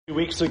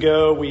Weeks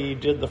ago, we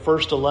did the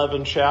first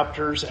 11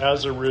 chapters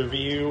as a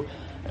review,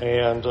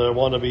 and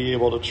want to be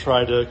able to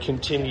try to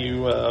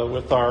continue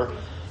with our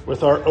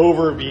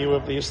overview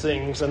of these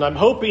things. And I'm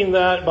hoping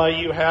that by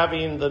you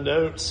having the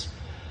notes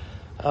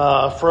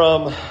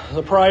from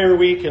the prior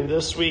week and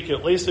this week,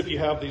 at least if you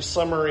have these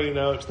summary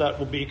notes, that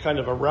will be kind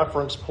of a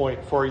reference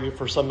point for you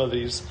for some of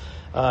these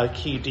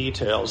key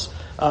details.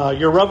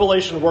 Your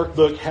Revelation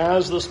workbook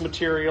has this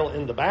material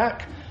in the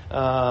back,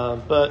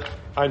 but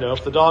I know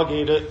if the dog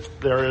ate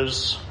it, there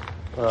is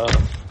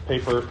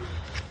paper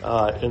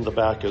in the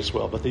back as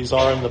well. But these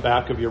are in the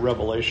back of your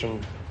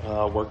Revelation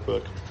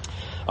workbook.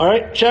 All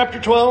right,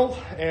 chapter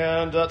 12,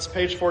 and that's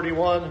page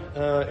 41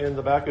 in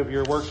the back of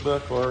your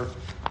workbook, or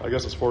I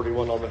guess it's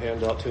 41 on the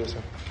handout too.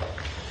 So.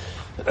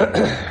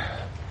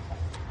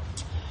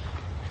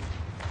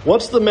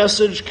 What's the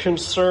message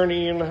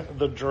concerning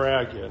the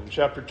dragon?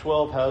 Chapter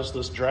 12 has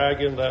this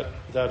dragon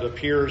that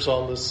appears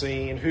on the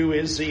scene. Who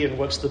is he, and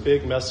what's the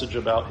big message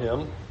about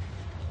him?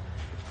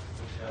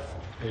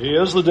 He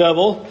is the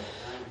devil.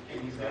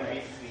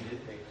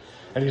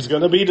 And he's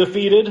going to be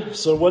defeated.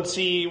 So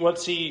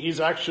he's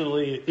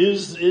actually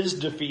is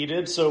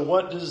defeated. So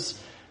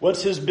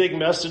what's his big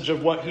message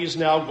of what he's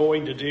now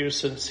going to do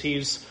since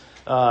he's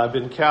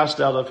been cast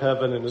out of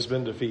heaven and has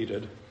been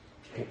defeated?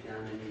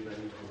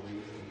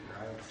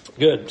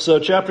 Good. So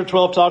chapter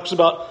 12 talks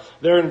about,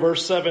 there in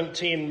verse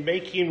 17,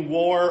 making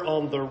war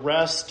on the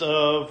rest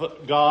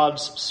of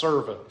God's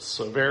servants.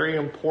 So very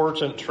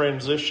important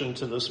transition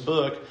to this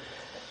book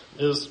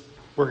is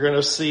we're going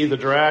to see the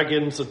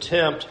dragon's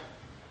attempt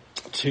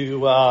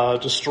to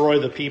destroy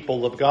the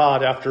people of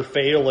God after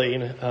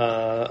failing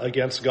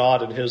against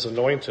God and his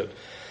anointed.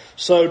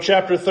 So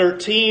chapter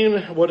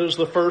 13, what does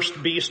the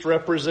first beast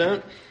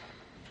represent?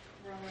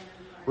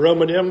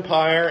 Roman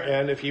Empire,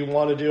 and if you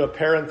want to do a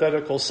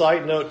parenthetical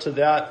side note to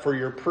that for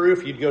your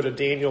proof, you'd go to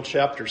Daniel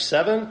chapter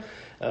 7.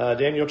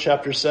 Daniel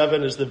chapter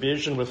 7 is the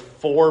vision with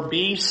 4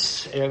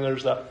 beasts, and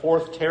there's that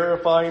fourth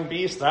terrifying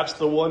beast. That's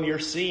the one you're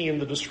seeing.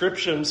 The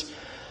descriptions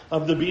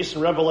of the beast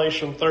in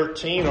Revelation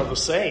 13 are the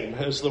same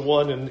as the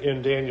one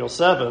in Daniel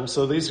 7.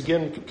 So these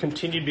again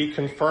continue to be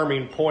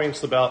confirming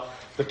points about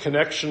the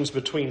connections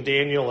between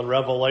Daniel and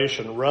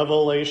Revelation.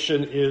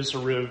 Revelation is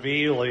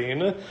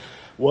revealing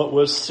what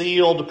was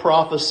sealed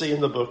prophecy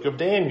in the book of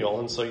Daniel.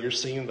 And so you're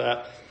seeing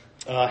that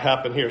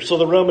happen here. So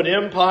the Roman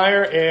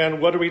Empire,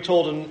 and what are we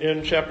told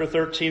in chapter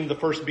 13 the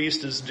first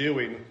beast is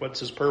doing? What's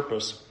his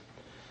purpose?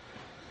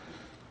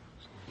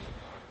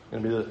 Go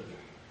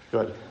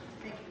ahead.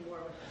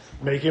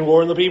 Making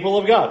war on the people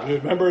of God.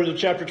 Remember that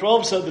chapter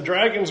 12 said the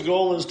dragon's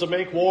goal is to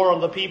make war on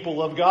the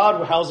people of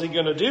God. How's he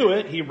going to do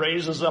it? He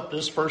raises up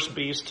this first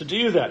beast to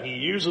do that. He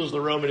uses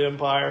the Roman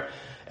Empire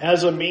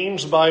as a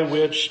means by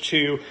which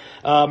to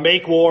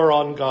make war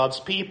on God's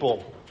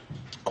people.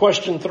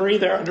 Question 3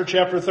 there under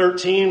chapter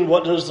 13,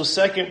 what does the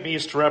second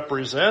beast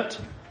represent?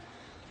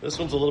 This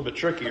one's a little bit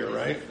trickier,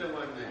 right? This is the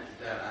one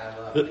that I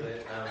love.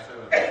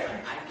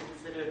 I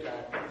consider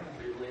that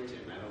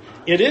religion. I don't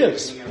know. It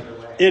is.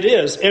 It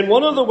is. And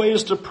one of the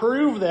ways to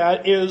prove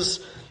that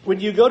is when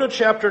you go to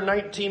chapter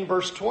 19,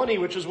 verse 20,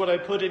 which is what I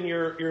put in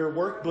your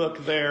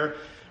workbook there,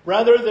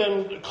 rather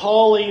than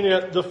calling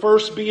it the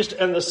first beast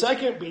and the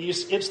second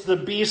beast, it's the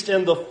beast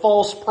and the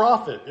false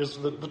prophet is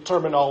the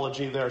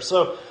terminology there.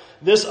 So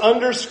this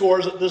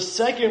underscores that the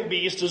second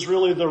beast is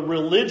really the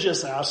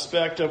religious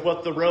aspect of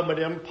what the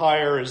Roman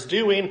Empire is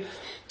doing.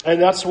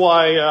 And that's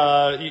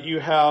why you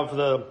have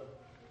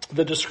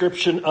the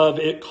description of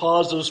it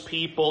causes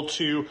people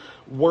to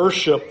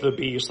worship the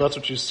beast. That's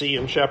what you see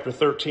in chapter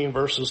 13,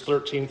 verses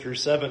 13 through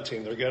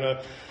 17.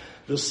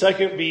 The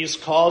second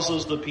beast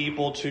causes the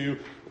people to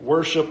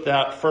worship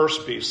that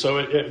first beast.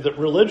 So the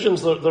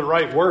religion's the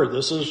right word.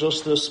 This is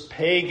just this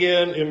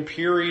pagan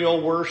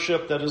imperial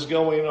worship that is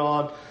going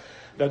on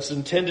that's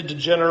intended to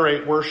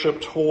generate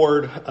worship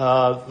toward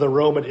the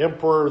Roman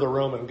emperor, the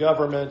Roman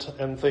government,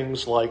 and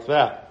things like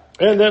that.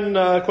 And then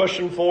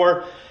question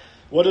 4,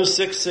 what does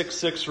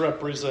 666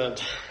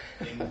 represent?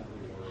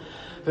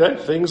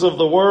 Things of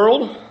the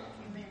world.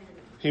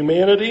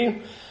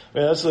 Humanity.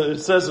 It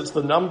says it's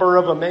the number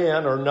of a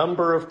man, or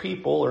number of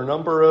people, or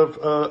number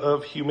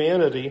of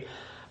humanity.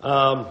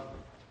 And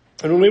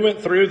when we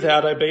went through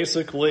that, I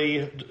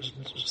basically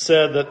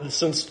said that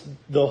since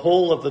the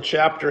whole of the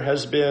chapter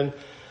has been,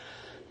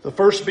 the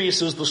first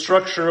beast is the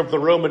structure of the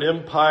Roman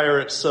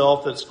Empire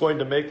itself that's going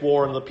to make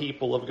war on the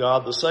people of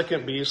God. The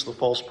second beast, the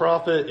false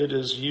prophet, it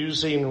is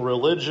using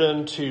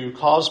religion to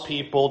cause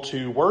people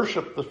to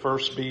worship the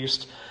first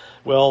beast.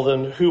 Well,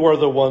 then who are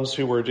the ones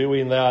who are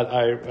doing that?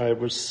 I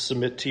would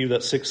submit to you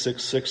that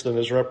 666 then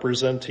is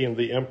representing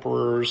the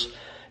emperors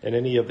and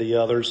any of the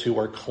others who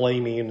are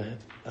claiming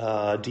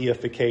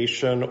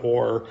deification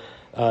or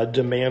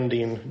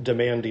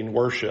demanding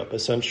worship.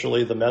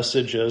 Essentially, the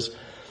message is,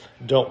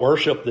 don't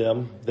worship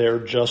them. They're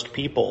just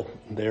people.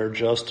 They're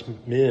just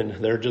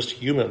men. They're just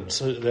humans.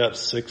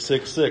 That's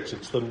 666.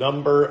 It's the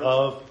number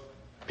of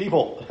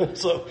people.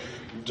 So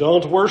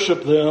don't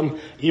worship them,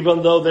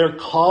 even though they're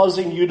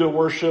causing you to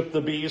worship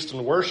the beast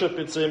and worship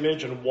its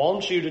image and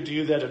want you to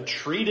do that and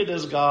treat it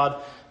as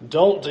God.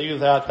 Don't do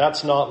that.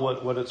 That's not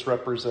what it's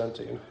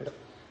representing.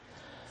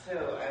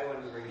 So I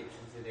want to bring it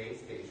to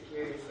today's days.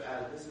 Curious,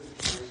 this is a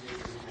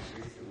conversation we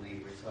had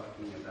recently. We're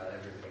talking about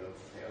everybody wants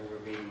to say, oh,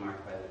 we're being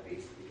marked by the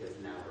beast because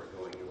now we're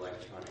going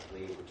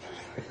electronically. We're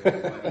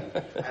trying to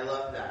money. I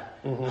love that.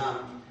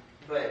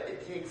 But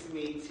it takes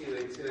me to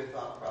a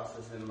thought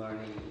process in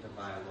learning the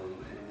Bible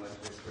and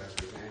what this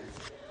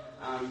represents.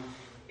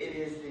 It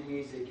is the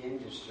music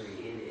industry.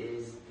 It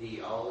is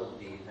all of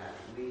that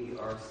we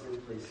are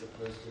simply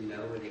supposed to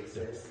know it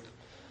exists.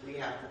 We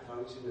have to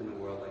function in the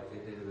world like they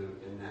did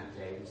in that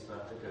day. We still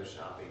have to go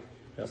shopping.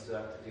 We still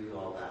have to do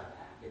all that.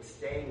 It's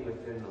staying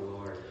within the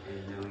Lord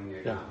and knowing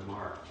you're not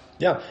marked.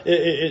 Yeah,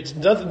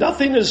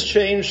 nothing has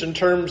changed in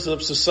terms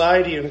of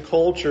society and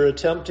culture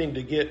attempting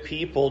to get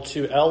people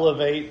to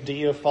elevate,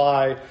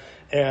 deify,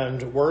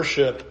 and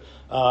worship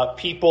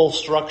people,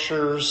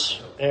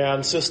 structures,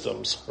 and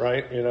systems,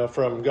 right?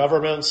 From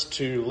governments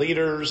to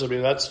leaders. I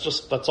mean,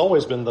 that's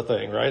always been the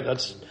thing, right?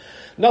 That's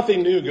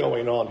nothing new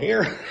going on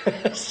here.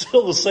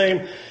 Still the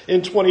same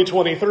in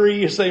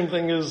 2023. Same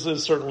thing is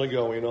certainly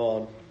going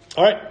on.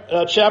 All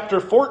right, chapter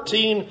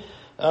 14. Who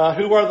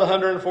are the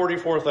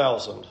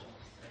 144,000?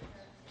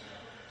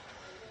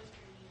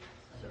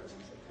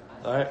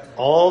 All right.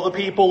 All the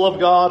people of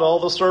God, all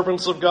the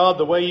servants of God.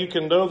 The way you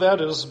can know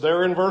that is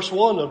there in verse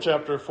 1 of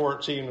chapter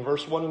 14.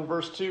 Verse 1 and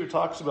verse 2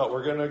 talks about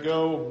we're going to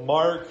go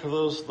mark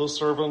the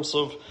servants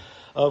of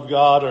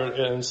God.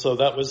 And so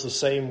that was the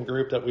same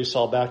group that we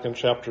saw back in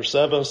chapter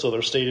 7. So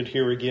they're stated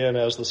here again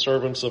as the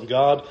servants of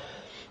God.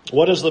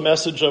 What is the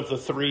message of the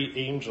three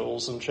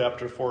angels in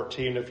chapter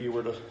 14 if you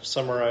were to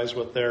summarize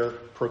what they're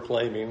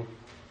proclaiming?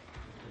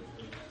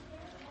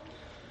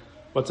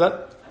 What's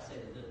that?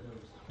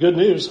 Good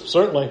news,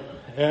 certainly.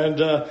 And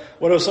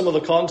what are some of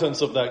the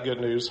contents of that good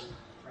news?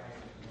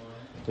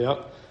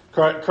 Yeah.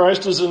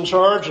 Christ is in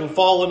charge and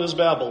fallen is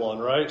Babylon,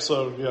 right?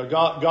 So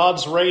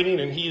God's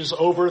reigning and he's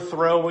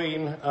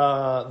overthrowing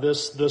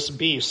this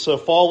beast. So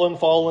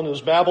fallen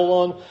is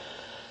Babylon.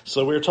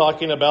 So we're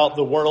talking about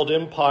the world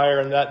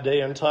empire in that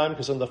day and time,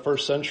 because in the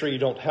first century you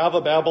don't have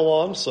a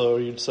Babylon. So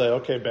you'd say,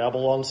 okay,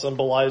 Babylon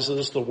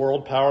symbolizes the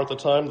world power at the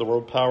time. The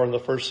world power in the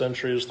first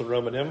century is the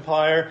Roman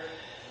Empire.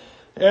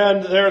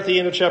 And there at the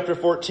end of chapter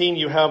 14,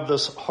 you have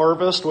this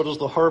harvest. What does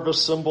the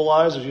harvest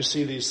symbolize? As you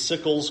see these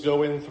sickles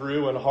going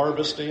through and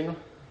harvesting.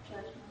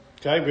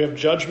 Okay, we have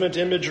judgment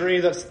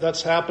imagery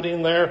that's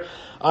happening there.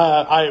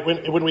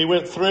 When we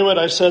went through it,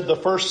 I said the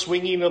first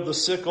swinging of the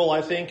sickle,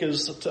 I think,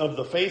 is of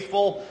the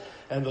faithful.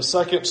 And the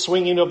second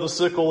swinging of the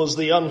sickle is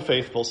the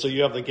unfaithful. So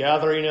you have the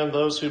gathering in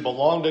those who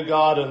belong to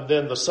God. And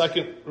then the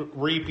second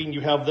reaping, you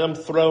have them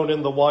thrown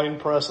in the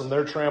winepress and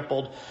they're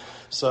trampled.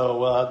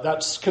 So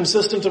that's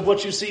consistent of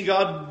what you see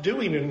God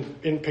doing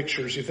in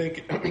pictures. You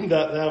think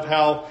that of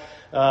how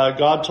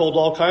God told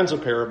all kinds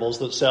of parables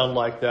that sound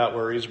like that,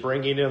 where he's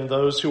bringing in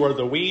those who are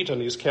the wheat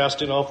and he's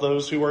casting off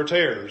those who are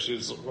tares.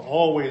 It's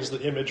always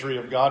the imagery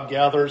of God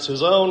gathers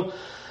his own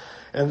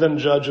and then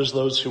judges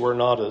those who are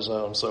not his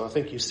own. So I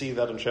think you see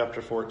that in chapter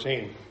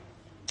 14.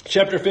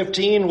 Chapter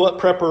 15, what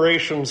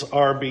preparations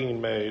are being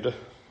made?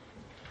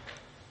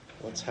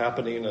 What's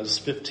happening as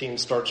 15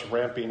 starts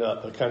ramping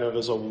up? It kind of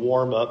is a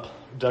warm-up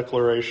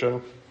declaration.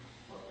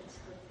 Well, it's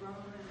the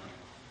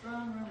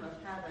throne room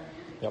of heaven,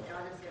 and Yep.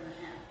 God is going to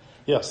act.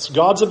 Yes,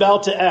 God's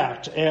about to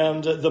act,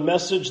 and the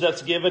message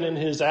that's given in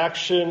his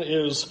action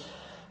is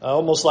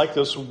almost like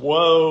this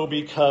woe,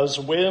 because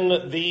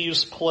when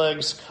these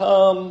plagues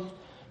come,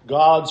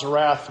 God's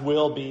wrath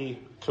will be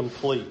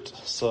complete.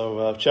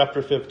 So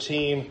chapter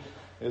 15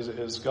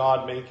 is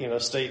God making a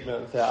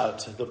statement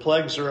that the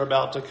plagues are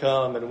about to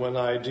come, and when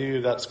I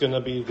do, that's going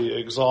to be the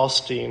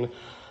exhausting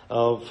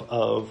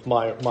of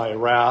my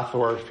wrath,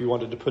 or if you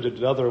wanted to put it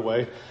another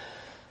way,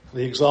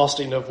 the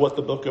exhausting of what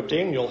the book of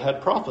Daniel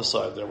had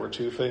prophesied. There were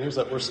two things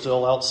that were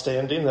still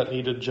outstanding that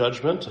needed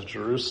judgment,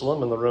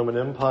 Jerusalem and the Roman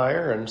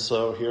Empire, and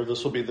so here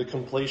this will be the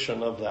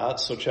completion of that.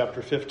 So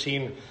chapter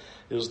 15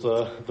 is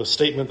the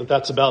statement that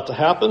that's about to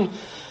happen.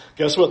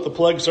 Guess what? The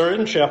plagues are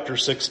in chapter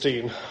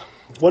 16.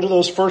 What do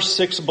those first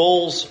 6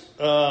 bowls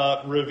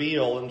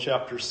reveal in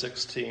chapter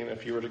 16,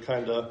 if you were to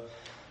kind of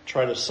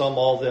try to sum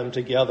all them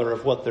together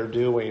of what they're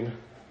doing?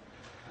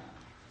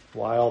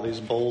 Why all these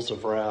bowls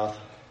of wrath?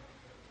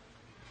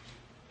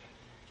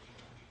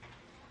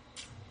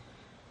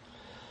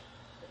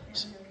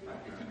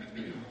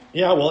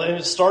 Yeah, well, and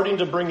it's starting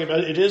to bring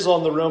it is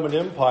on the Roman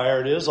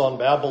Empire, it is on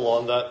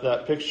Babylon,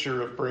 that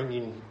picture of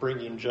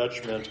bringing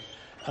judgment.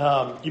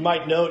 You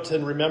might note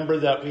and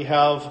remember that we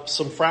have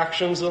some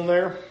fractions in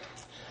there.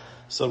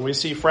 So when we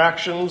see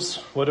fractions,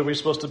 what are we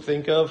supposed to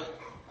think of?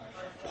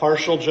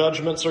 Partial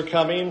judgments are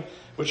coming,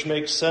 which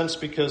makes sense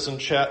because in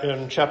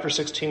chapter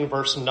 16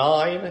 verse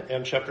 9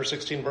 and chapter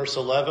 16 verse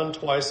 11,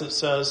 twice it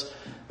says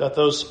that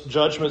those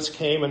judgments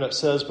came, and it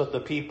says, but the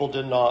people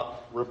did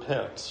not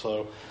repent.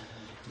 So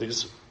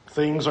these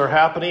Things are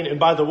happening. And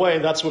by the way,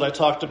 that's what I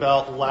talked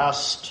about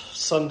last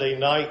Sunday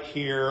night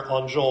here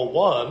on Joel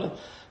 1,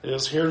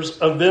 is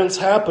here's events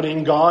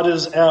happening. God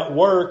is at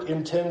work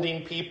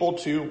intending people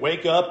to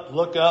wake up,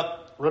 look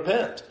up,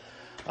 repent.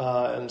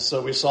 And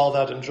so we saw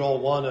that in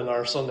Joel 1 in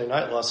our Sunday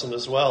night lesson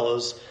as well,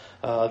 as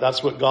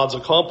that's what God's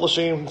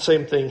accomplishing.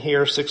 Same thing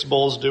here, 6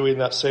 bowls doing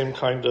that same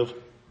kind of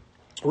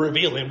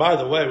revealing. By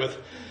the way, with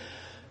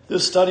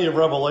this study of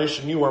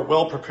Revelation, you are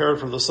well prepared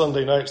for the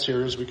Sunday night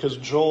series, because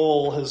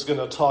Joel is going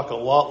to talk a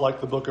lot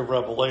like the book of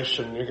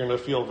Revelation. You're going to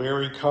feel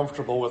very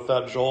comfortable with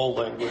that Joel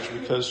language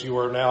because you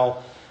are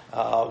now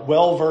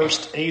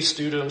well-versed A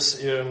students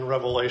in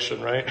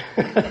Revelation, right?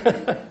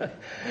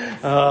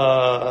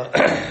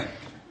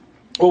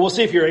 Well, we'll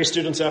see if you're A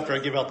students after I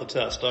give out the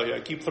test. Oh yeah,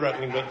 I keep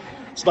threatening, but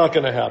it's not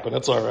going to happen.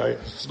 It's all right.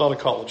 It's not a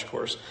college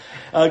course.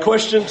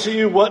 Question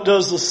 2, what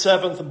does the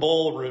 7th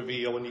bowl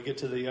reveal when you get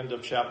to the end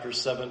of chapter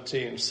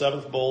 17?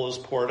 7th bowl is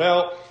poured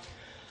out.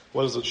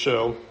 What does it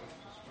show?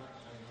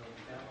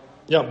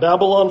 Yeah,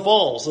 Babylon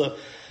falls. The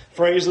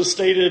phrase is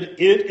stated,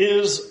 it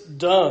is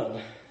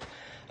done.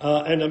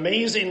 And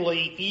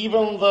amazingly,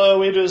 even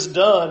though it is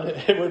done,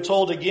 we're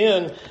told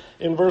again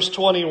in verse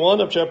 21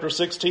 of chapter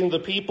 16, the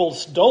people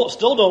still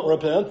don't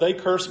repent. They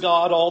curse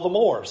God all the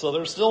more. So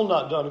they're still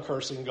not done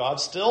cursing God,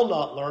 still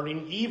not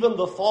learning. Even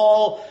the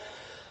fall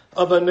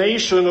of a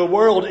nation, a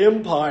world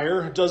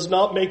empire, does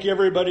not make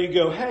everybody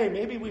go, hey,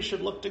 maybe we should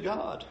look to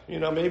God.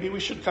 Maybe we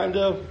should kind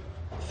of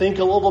think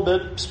a little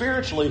bit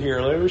spiritually here.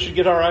 Maybe we should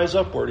get our eyes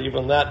upward.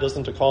 Even that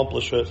doesn't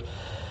accomplish it.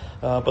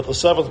 But the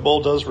 7th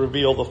bowl does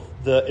reveal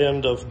the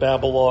end of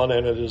Babylon,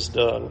 and it is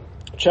done.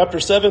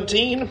 Chapter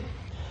 17,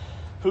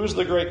 who's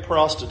the great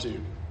prostitute?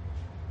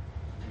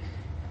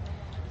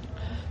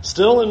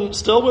 Still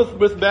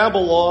with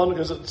Babylon,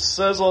 because it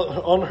says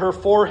on her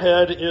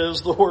forehead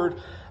is the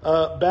word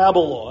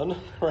Babylon,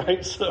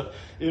 right? So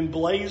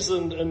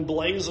emblazoned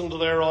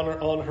there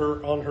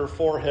on her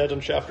forehead in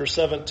chapter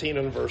 17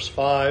 and verse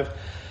 5.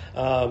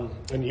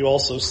 And you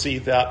also see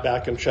that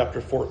back in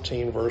chapter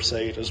 14, verse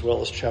 8, as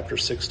well as chapter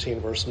 16,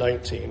 verse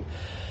 19.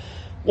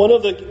 One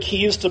of the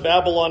keys to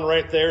Babylon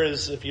right there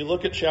is, if you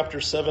look at chapter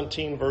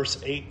 17, verse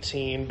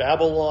 18,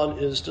 Babylon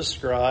is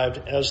described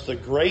as the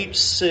great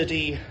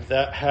city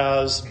that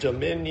has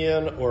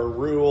dominion or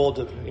rule,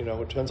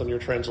 it depends on your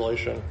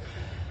translation.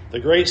 The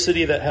great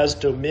city that has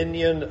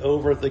dominion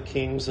over the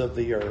kings of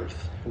the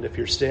earth. And if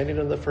you're standing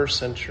in the first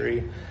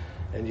century,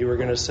 and you were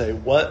going to say,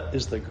 what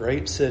is the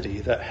great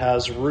city that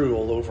has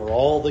rule over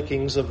all the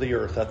kings of the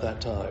earth at that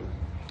time?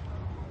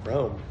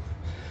 Rome.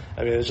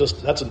 I mean,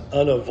 that's an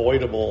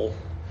unavoidable.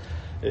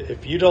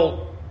 If you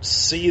don't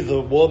see the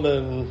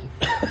woman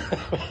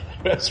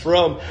that's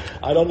from,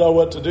 I don't know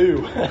what to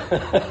do.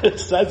 It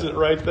says it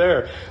right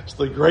there. It's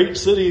the great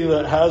city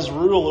that has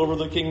rule over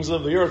the kings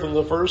of the earth. In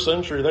the first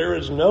century, there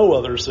is no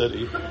other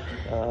city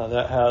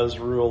that has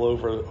rule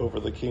over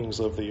the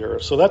kings of the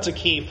earth. So that's a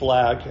key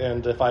flag,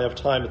 and if I have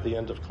time at the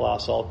end of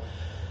class, I'll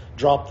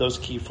drop those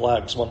key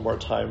flags one more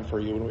time for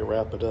you when we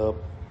wrap it up.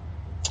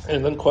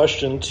 And then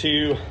question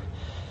 2,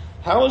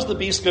 how is the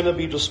beast going to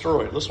be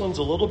destroyed? This one's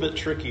a little bit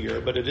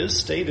trickier, but it is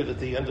stated at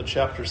the end of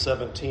chapter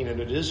 17,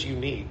 and it is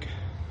unique.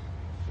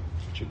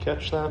 Did you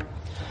catch that?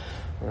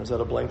 Or is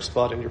that a blank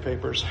spot in your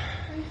papers?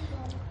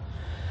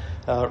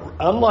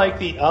 Unlike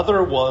the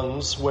other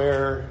ones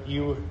where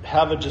you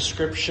have a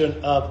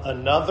description of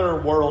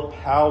another world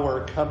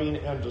power coming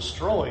and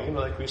destroying,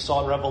 like we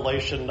saw in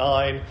Revelation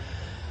 9,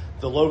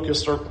 the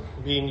locusts are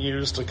being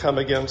used to come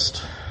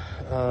against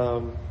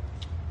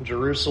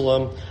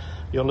Jerusalem.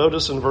 You'll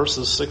notice in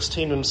verses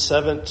 16 and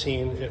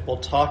 17, it will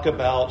talk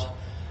about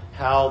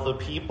how the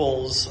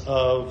peoples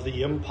of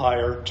the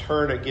empire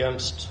turn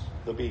against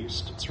the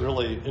beast. It's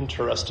really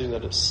interesting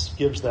that it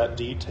gives that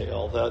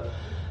detail, that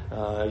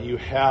you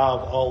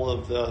have all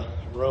of the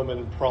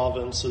Roman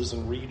provinces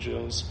and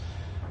regions,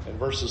 and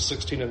verses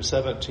 16 and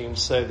 17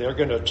 say they're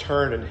going to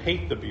turn and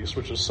hate the beast,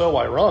 which is so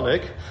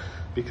ironic,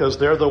 because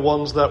they're the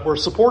ones that were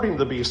supporting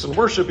the beast and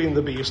worshiping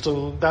the beast,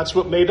 and that's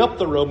what made up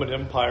the Roman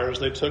empires.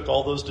 They took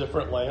all those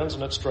different lands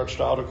and it stretched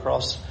out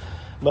across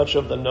much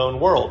of the known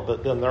world,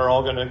 but then they're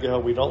all going to go,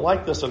 we don't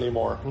like this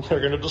anymore, and they're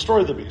going to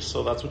destroy the beast.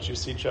 So that's what you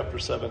see chapter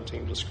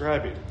 17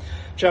 describing.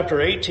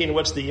 Chapter 18,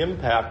 what's the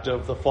impact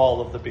of the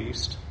fall of the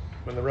beast?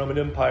 When the Roman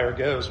Empire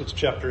goes, what's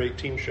chapter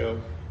 18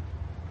 show?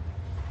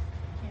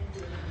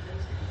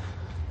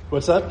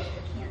 What's that?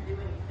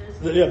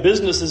 Yeah,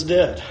 business is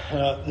dead.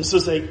 This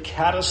is a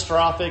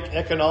catastrophic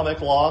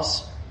economic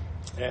loss,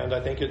 and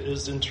I think it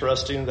is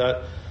interesting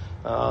that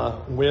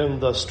when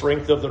the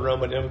strength of the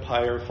Roman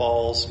Empire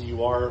falls,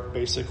 you are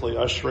basically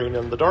ushering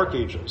in the Dark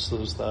Ages. So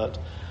that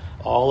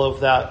all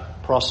of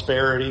that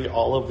prosperity,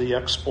 all of the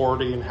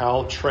exporting,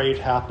 how trade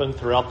happened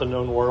throughout the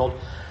known world,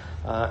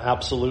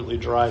 absolutely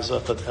dries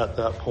up at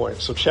that point.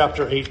 So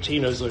chapter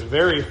 18 is a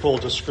very full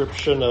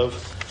description of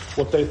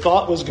what they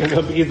thought was going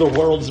to be the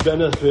world's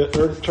benefit,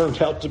 or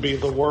turned out to be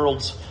the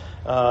world's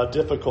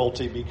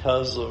difficulty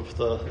because of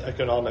the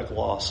economic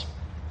loss.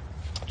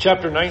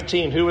 Chapter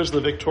 19, who is the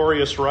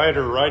victorious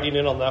rider riding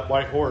in on that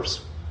white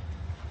horse?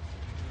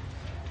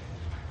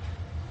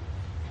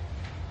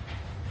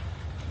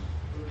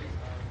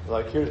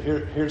 Like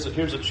here's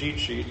a cheat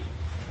sheet.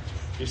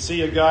 You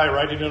see a guy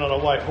riding in on a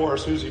white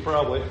horse. Who's he?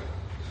 Probably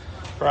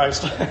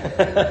Christ.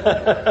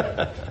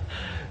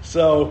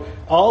 So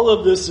all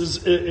of this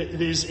is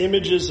these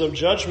images of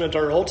judgment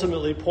are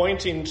ultimately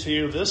pointing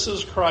to this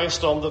is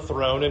Christ on the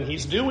throne, and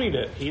he's doing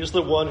it. He's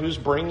the one who's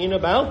bringing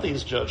about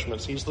these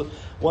judgments. He's the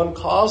one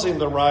causing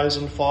the rise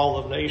and fall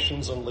of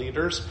nations and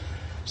leaders.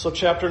 So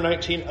chapter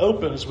 19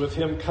 opens with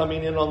him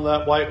coming in on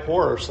that white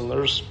horse, and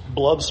there's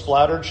blood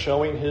splattered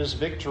showing his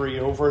victory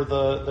over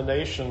the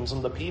nations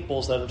and the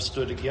peoples that have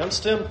stood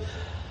against him.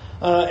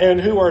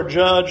 And who are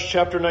judged,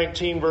 chapter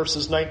 19,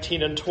 verses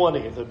 19 and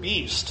 20, the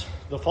beast,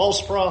 the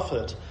false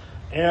prophet,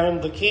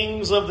 and the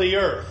kings of the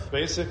earth.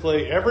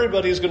 Basically,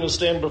 everybody's going to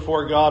stand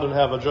before God and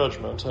have a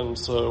judgment. And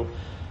so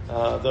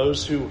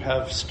those who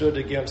have stood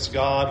against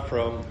God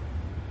from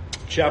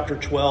chapter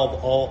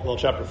 12,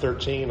 chapter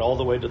 13, all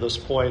the way to this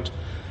point,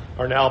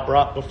 are now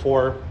brought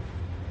before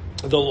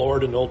the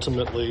Lord and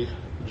ultimately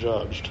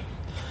judged.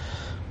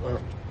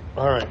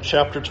 All right,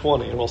 chapter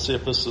 20, and we'll see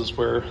if this is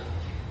where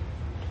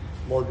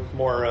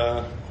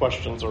more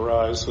questions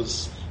arise,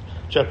 because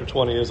chapter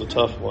 20 is a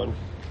tough one.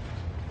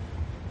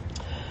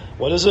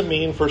 What does it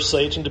mean for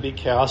Satan to be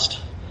cast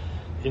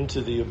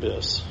into the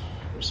abyss?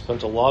 We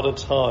spent a lot of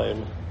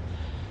time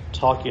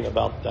talking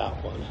about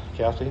that one.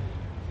 Kathy? You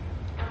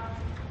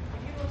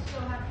will still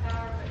have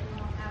power, but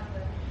you won't have the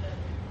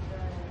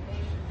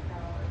nation's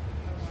power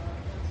of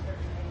a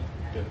certain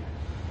nation. Good.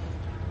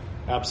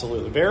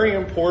 Absolutely. Very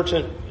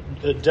important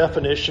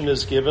definition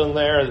is given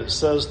there that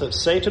says that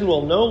Satan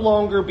will no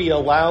longer be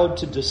allowed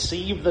to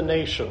deceive the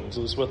nations,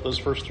 is what those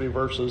first three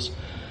verses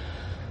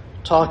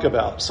talk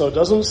about. So it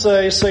doesn't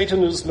say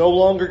Satan is no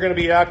longer going to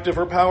be active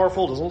or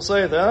powerful. It doesn't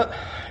say that.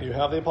 You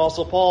have the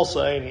Apostle Paul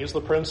saying he's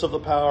the prince of the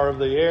power of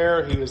the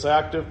air. He is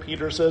active.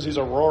 Peter says he's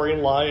a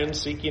roaring lion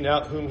seeking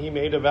out whom he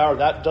may devour.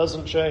 That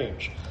doesn't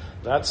change.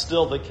 That's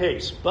still the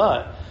case.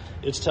 But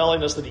it's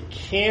telling us that he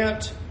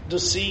can't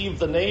deceive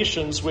the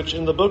nations, which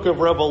in the book of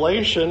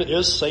Revelation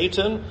is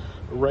Satan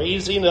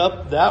raising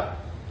up that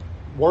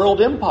world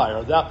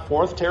empire, that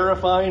fourth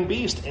terrifying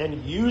beast,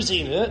 and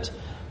using it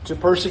to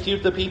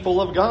persecute the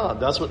people of God.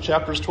 That's what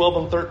chapters 12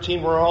 and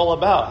 13 were all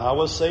about. How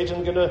was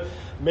Satan going to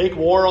make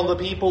war on the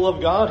people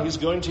of God? He's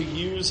going to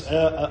use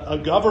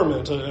a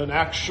government, an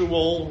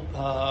actual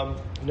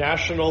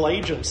national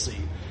agency,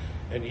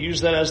 and use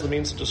that as the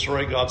means to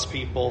destroy God's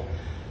people.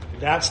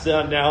 That's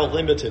now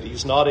limited.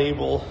 He's not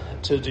able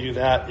to do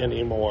that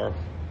anymore.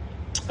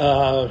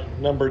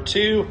 Number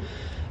 2,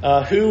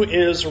 who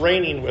is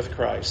reigning with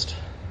Christ?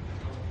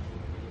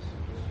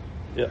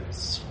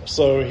 Yes.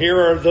 So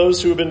here are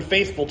those who have been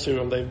faithful to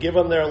him. They've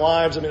given their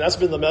lives. I mean, that's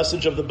been the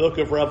message of the book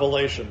of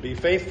Revelation. Be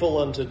faithful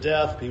unto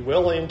death. Be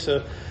willing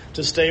to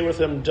stay with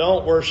him.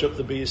 Don't worship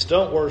the beast.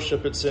 Don't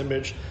worship its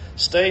image.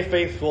 Stay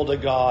faithful to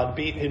God.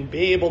 Be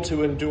able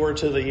to endure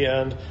to the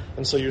end.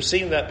 And so you're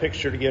seeing that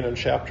pictured again in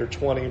chapter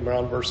 20,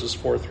 around verses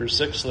 4 through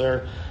 6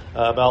 there,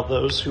 about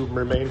those who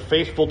remain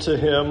faithful to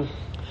him.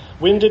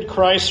 When did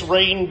Christ's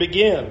reign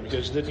begin?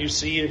 Because did you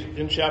see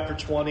in chapter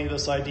 20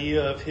 this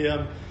idea of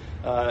him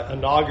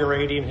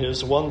inaugurating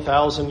his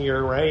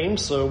 1,000-year reign?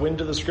 So when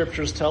do the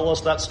scriptures tell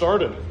us that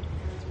started?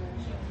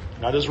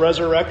 At his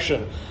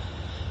resurrection.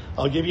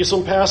 I'll give you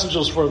some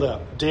passages for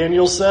that.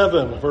 Daniel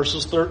 7,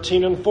 verses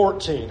 13 and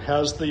 14,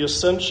 has the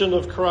ascension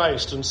of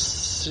Christ and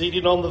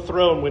seated on the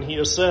throne when he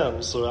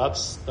ascends. So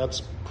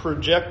that's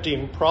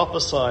projecting,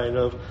 prophesying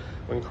of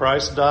when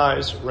Christ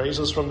dies,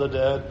 raises from the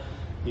dead,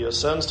 he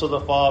ascends to the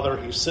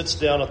Father, he sits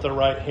down at the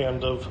right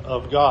hand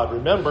of God.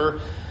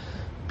 Remember,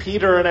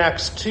 Peter in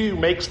Acts 2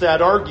 makes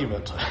that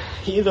argument.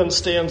 He then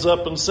stands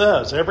up and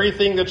says,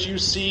 everything that you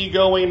see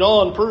going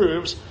on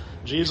proves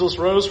Jesus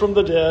rose from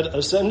the dead,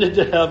 ascended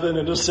to heaven,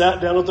 and has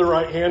sat down at the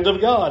right hand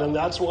of God. And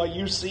that's why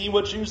you see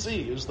what you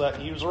see, is that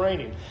he was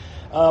reigning.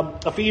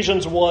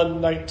 Ephesians 1,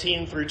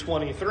 19 through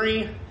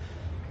 23.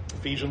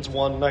 Ephesians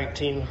 1,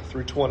 19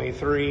 through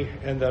 23.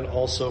 And then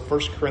also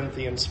 1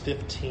 Corinthians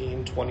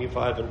 15,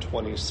 25 and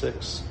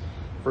 26.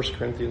 1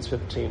 Corinthians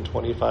 15,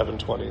 25 and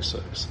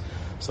 26.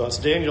 So that's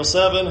Daniel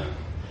 7,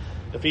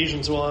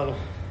 Ephesians 1,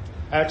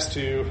 Acts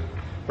 2,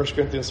 1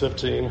 Corinthians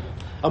 15,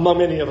 among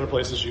many other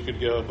places you could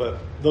go, but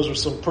those are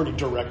some pretty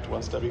direct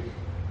ones, Debbie.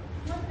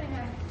 One thing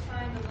I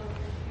find a little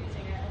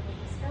confusing, we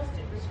discussed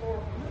it before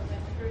when we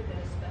went through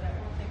this, but I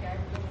don't think I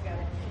really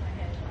got it in my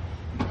head.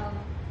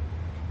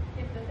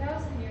 If the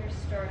 1,000 years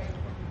started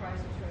when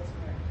Christ was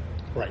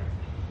resurrected, Right.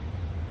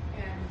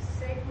 and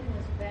Satan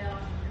was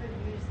bound and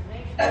couldn't use the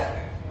nation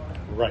anymore,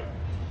 Right.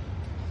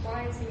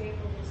 why is he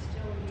able to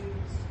still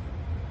use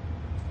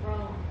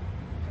Rome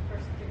to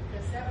persecute?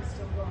 Because that was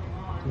still going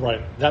on.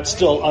 Right. That's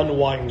still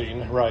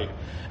unwinding. Right.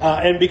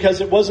 And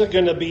because it wasn't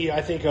going to be,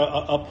 I think,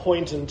 a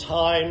point in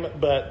time,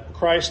 but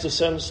Christ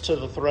ascends to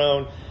the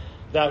throne,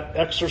 that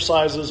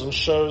exercises and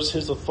shows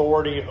his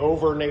authority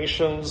over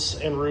nations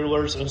and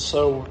rulers. And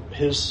so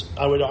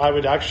I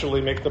would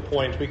actually make the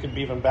point, we could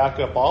even back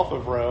up off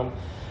of Rome.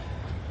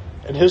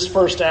 And his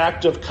first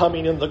act of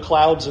coming in the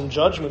clouds in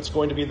judgment is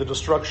going to be the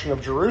destruction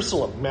of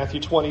Jerusalem. Matthew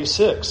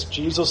 26,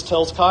 Jesus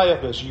tells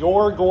Caiaphas,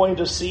 "You're going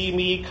to see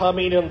me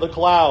coming in the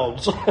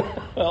clouds."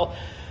 Well,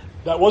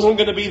 that wasn't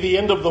going to be the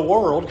end of the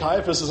world.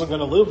 Caiaphas isn't going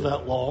to live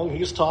that long.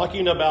 He's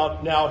talking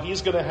about now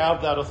he's going to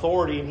have that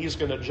authority and he's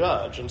going to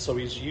judge. And so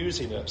he's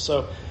using it.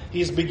 So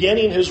he's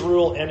beginning his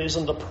rule and is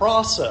in the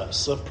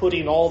process of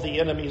putting all the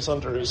enemies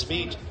under his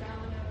feet.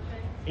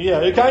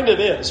 Yeah, it kind of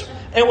is.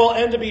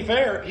 And to be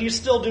fair, he's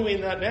still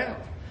doing that now.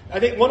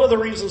 I think one of the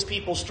reasons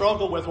people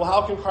struggle with, well,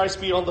 how can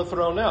Christ be on the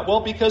throne now?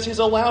 Well, because he's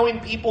allowing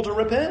people to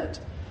repent.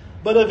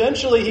 But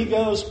eventually he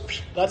goes,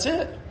 that's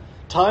it.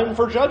 Time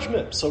for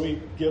judgment. So he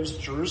gives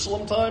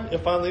Jerusalem time,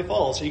 it finally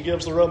falls. He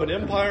gives the Roman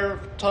Empire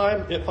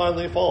time, it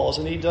finally falls.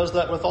 And he does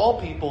that with all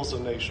peoples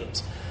and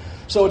nations.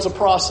 So it's a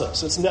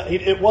process.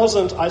 It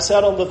wasn't, I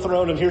sat on the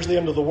throne and here's the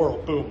end of the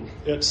world. Boom.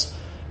 It's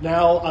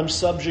now I'm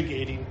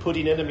subjugating,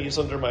 putting enemies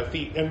under my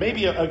feet. And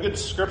maybe a good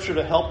scripture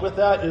to help with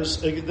that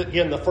is,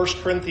 again, the 1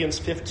 Corinthians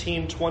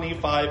 15,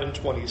 25 and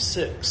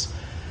 26.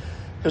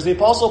 Because the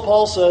Apostle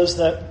Paul says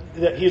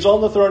that he's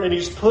on the throne and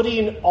he's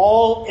putting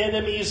all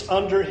enemies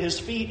under his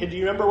feet. And do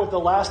you remember what the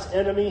last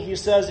enemy he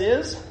says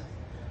is?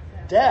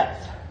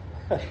 Death.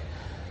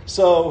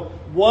 So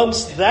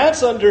once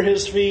that's under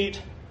his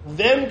feet,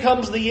 then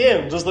comes the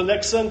end, is the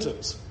next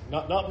sentence.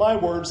 Not my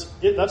words.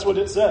 That's what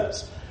it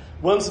says.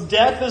 Once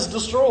death is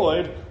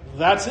destroyed,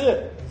 that's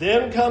it.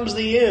 Then comes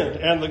the end,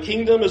 and the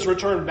kingdom is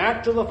returned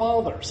back to the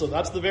Father. So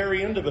that's the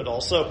very end of it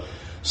all. So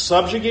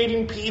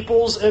subjugating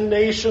peoples and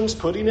nations,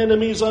 putting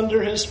enemies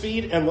under his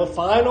feet, and the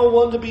final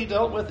one to be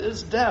dealt with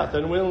is death.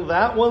 And when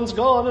that one's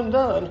gone and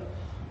done,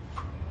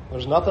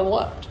 there's nothing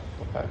left.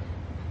 Okay.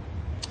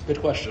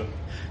 Good question.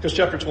 Because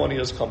chapter 20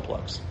 is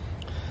complex.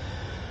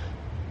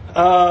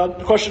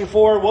 Question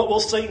 4, what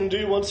will Satan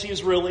do once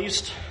he's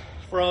released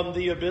from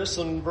the abyss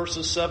in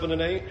verses 7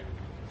 and 8?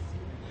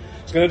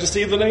 He's going to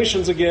deceive the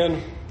nations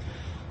again.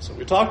 So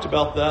we talked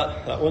about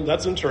that.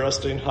 That's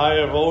interesting. I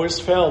have always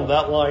found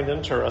that line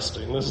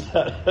interesting, is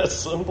that at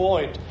some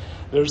point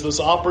there's this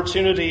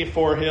opportunity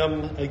for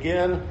him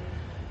again.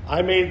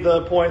 I made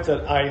the point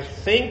that I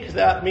think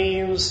that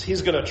means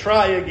he's going to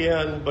try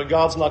again, but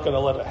God's not going to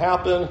let it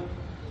happen.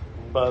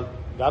 But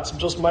that's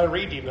just my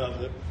reading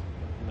of it.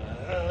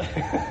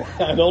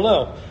 I don't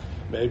know.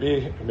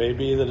 Maybe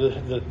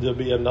there'll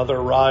be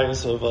another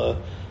rise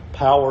of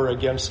power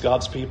against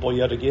God's people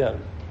yet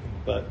again.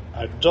 But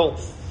I don't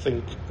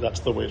think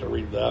that's the way to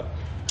read that.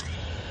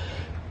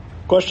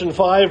 Question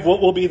 5,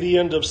 what will be the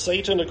end of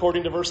Satan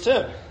according to verse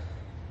 10?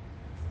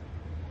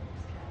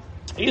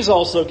 He's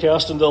also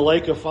cast into the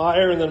lake of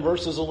fire, and then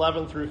verses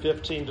 11 through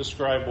 15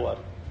 describe what?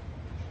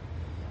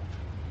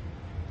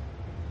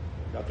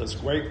 Got this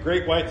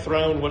great white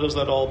throne. What does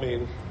that all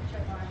mean?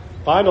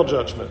 Final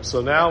judgment.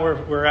 So now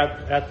we're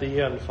at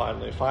the end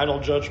finally.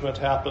 Final judgment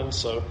happens.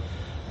 So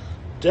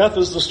death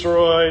is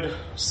destroyed.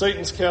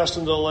 Satan's cast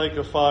into the lake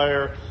of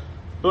fire.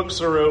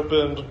 Books are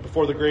opened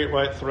before the great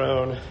white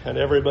throne, and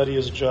everybody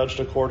is judged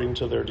according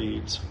to their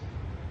deeds.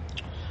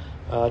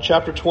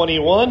 Chapter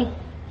 21.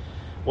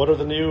 What's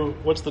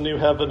the new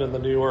heaven and the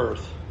new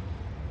earth?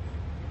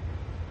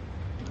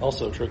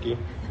 Also tricky.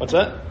 What's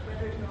that?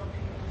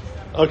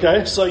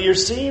 Okay, so you're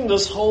seeing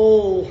this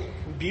whole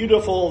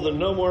beautiful, the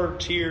no more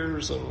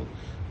tears and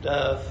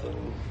death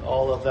and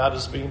all of that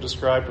is being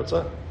described. What's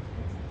that?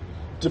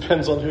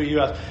 Depends on who you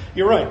ask.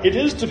 You're right. It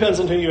is depends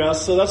on who you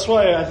ask. So that's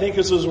why I think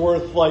this is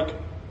worth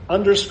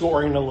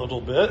underscoring a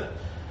little bit.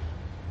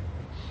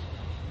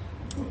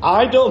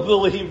 I don't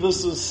believe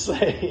this is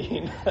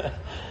saying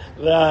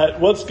that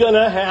what's going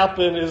to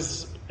happen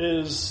is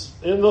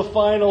in the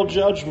final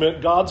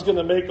judgment, God's going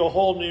to make a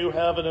whole new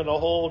heaven and a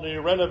whole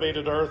new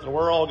renovated earth, and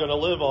we're all going to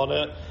live on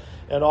it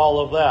and all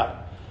of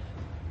that.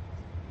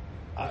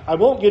 I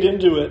won't get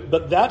into it,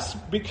 but that's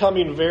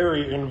becoming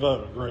very in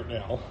vogue right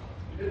now.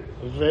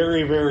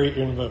 Very, very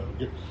in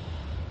vogue.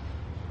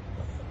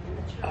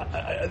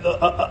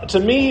 To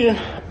me,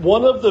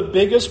 one of the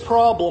biggest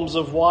problems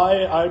of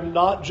why I'm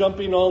not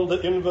jumping on the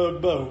in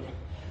vogue boat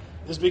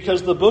is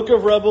because the book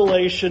of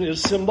Revelation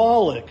is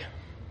symbolic.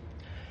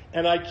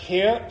 And I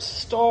can't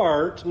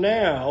start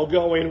now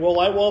going, well,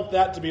 I want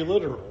that to be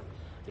literal.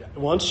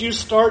 Once you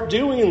start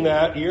doing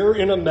that, you're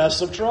in a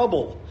mess of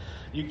trouble.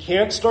 You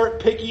can't start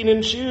picking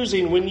and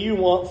choosing when you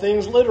want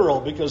things literal,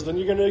 because then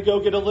you're going to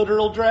go get a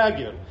literal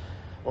dragon,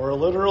 or a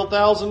literal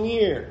 1,000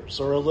 years,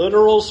 or a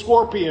literal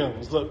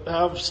scorpions that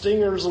have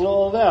stingers and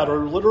all of that,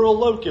 or literal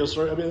locusts.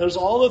 There's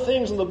all the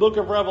things in the book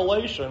of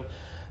Revelation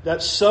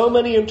that so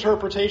many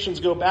interpretations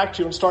go back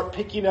to and start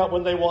picking out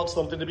when they want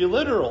something to be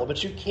literal,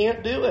 but you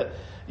can't do it.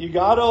 You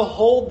got to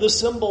hold the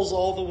symbols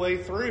all the way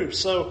through.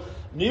 So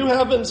new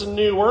heavens and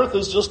new earth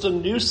is just a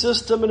new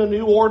system and a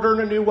new order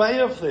and a new way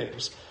of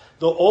things.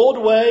 The old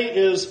way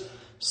is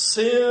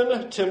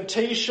sin,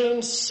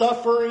 temptation,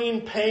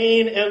 suffering,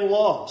 pain, and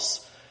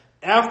loss.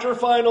 After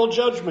final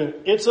judgment,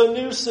 it's a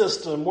new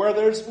system where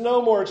there's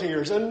no more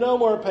tears and no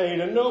more pain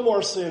and no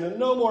more sin and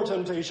no more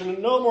temptation and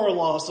no more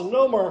loss and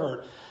no more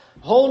hurt.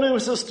 Whole new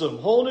system,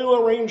 whole new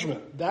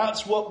arrangement.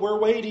 That's what we're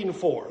waiting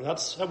for.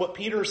 That's what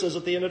Peter says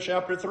at the end of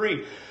chapter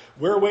 3.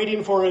 We're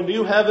waiting for a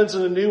new heavens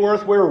and a new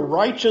earth where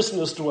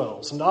righteousness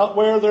dwells, not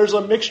where there's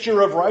a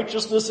mixture of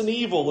righteousness and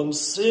evil and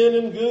sin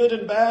and good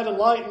and bad and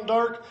light and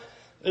dark.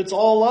 It's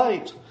all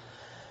light.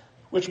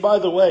 Which, by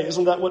the way,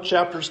 isn't that what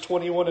chapters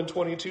 21 and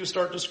 22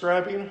 start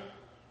describing?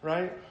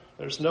 Right?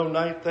 There's no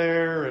night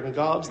there, and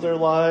God's their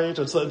light.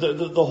 It's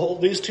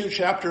these two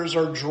chapters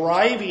are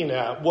driving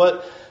at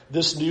what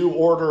this new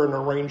order and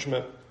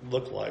arrangement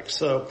look like.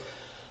 So,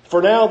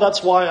 for now,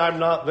 that's why I'm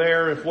not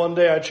there. If one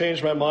day I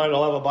change my mind,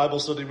 I'll have a Bible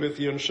study with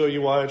you and show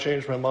you why I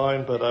changed my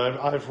mind. But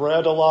I've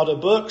read a lot of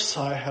books.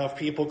 I have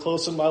people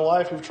close in my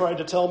life who've tried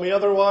to tell me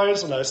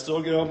otherwise, and I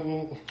still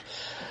go,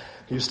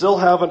 you still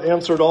haven't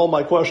answered all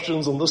my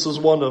questions, and this is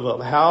one of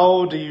them.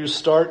 How do you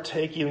start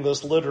taking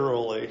this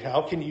literally?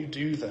 How can you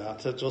do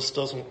that? It just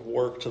doesn't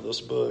work to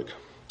this book.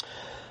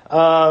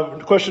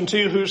 Question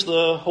 2, who's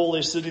the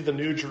holy city, the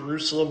New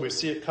Jerusalem? We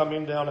see it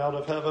coming down out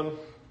of heaven.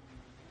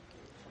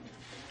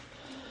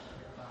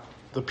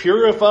 The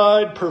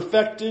purified,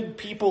 perfected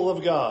people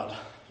of God.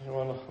 You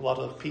want a lot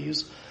of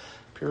P's?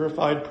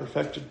 Purified,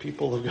 perfected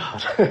people of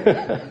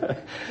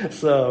God.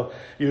 So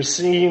you're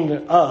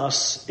seeing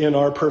us in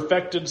our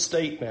perfected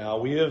state now.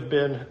 We have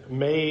been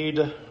made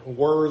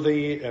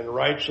worthy and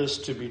righteous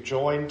to be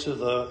joined to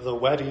the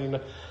wedding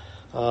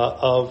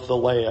of the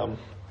Lamb.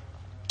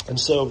 And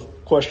so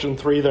question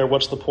 3 there,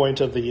 what's the point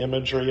of the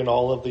imagery in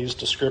all of these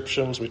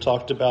descriptions? We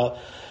talked about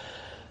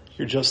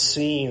you're just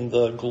seeing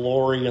the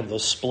glory and the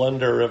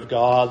splendor of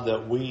God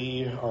that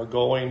we are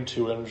going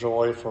to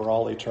enjoy for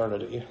all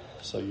eternity.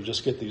 So you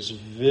just get these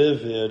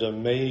vivid,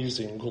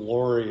 amazing,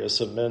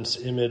 glorious, immense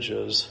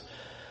images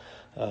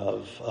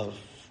of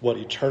what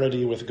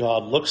eternity with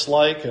God looks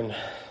like. And,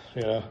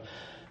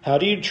 how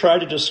do you try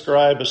to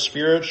describe a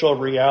spiritual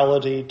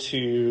reality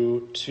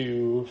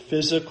to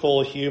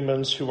physical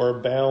humans who are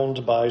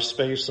bound by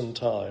space and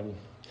time?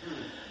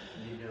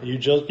 You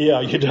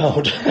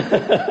don't.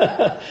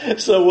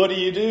 So what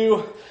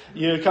do?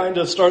 You kind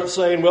of start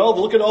saying, well,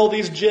 look at all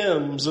these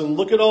gems and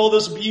look at all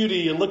this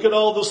beauty and look at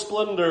all the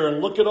splendor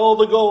and look at all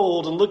the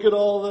gold and look at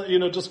all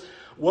the, just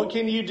what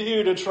can you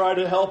do to try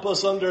to help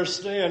us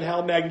understand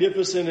how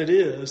magnificent it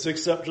is,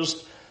 except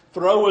just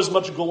throw as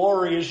much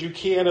glory as you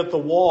can at the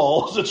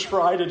wall to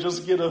try to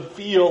just get a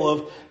feel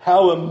of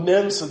how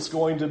immense it's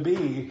going to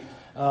be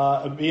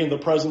in the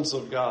presence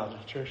of God.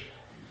 Trish?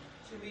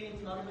 To me,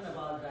 it's not even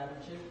about that.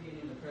 It's just being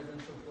in the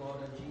presence of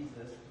God and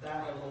Jesus.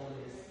 That alone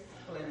is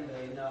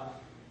splendor enough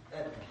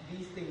that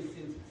these things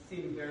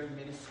seem very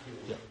minuscule.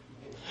 Yeah.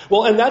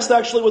 Well, and that's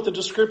actually what the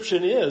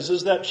description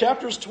is that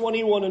chapters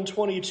 21 and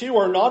 22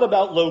 are not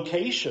about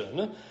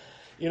location.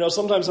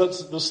 Sometimes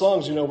that's the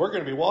songs, we're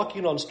going to be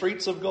walking on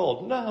streets of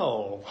gold.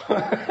 No.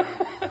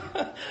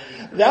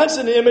 That's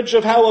an image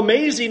of how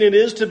amazing it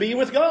is to be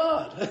with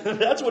God.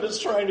 That's what it's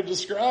trying to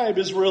describe,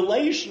 is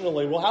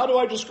relationally. Well, how do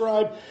I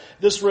describe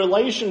this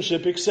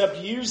relationship except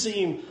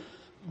using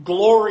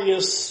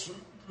glorious,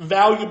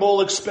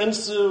 valuable,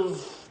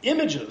 expensive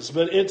images?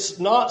 But it's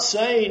not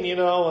saying,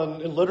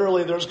 and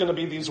literally there's going to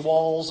be these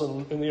walls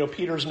and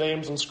Peter's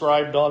name's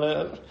inscribed on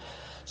it.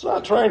 It's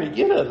not trying to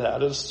get at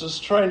that. It's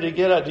just trying to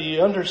get at, do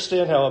you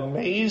understand how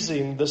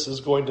amazing this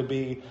is going to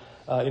be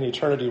in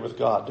eternity with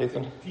God?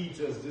 Nathan?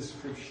 Peter's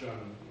description,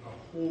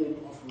 a home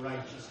of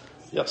righteousness,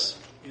 yes,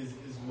 is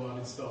what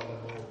it's all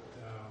about.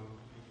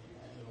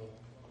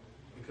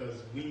 Because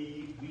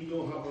we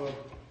don't have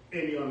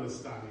any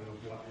understanding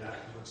of what that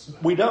looks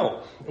like. We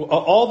don't.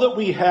 All that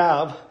we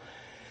have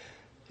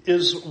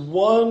is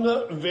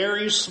one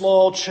very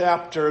small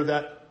chapter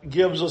that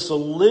gives us a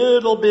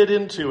little bit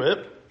into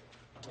it.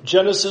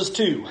 Genesis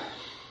 2,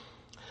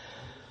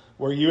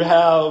 where you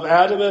have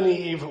Adam and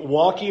Eve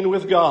walking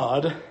with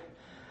God,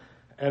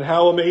 and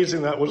how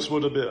amazing that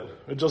would have been.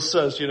 It just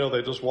says,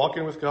 they're just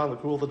walking with God in the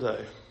cool of the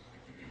day.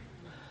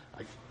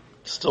 I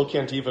still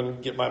can't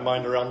even get my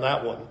mind around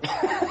that one.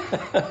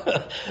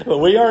 But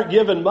we aren't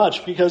given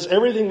much because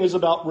everything is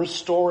about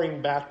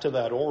restoring back to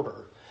that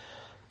order.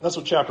 That's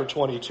what chapter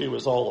 22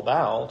 is all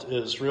about,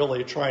 is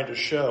really trying to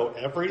show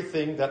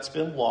everything that's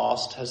been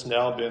lost has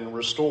now been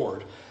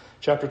restored.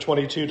 Chapter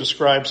 22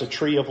 describes a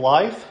tree of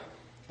life.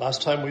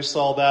 Last time we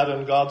saw that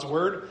in God's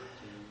Word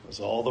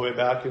was all the way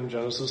back in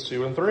Genesis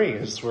 2 and 3.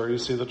 It's where you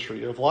see the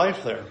tree of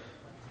life there.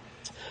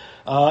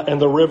 And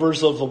the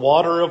rivers of the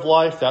water of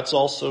life, that's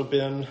also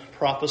been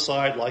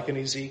prophesied, like in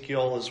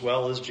Ezekiel, as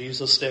well as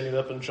Jesus standing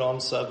up in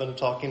John 7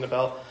 talking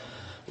about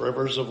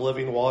rivers of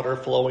living water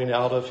flowing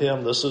out of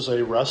him. This is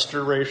a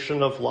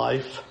restoration of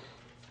life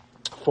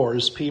for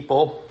his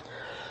people.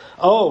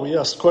 Oh,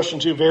 yes, question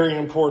 2, very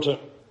important.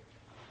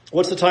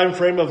 What's the time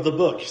frame of the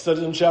book? He said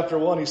it in chapter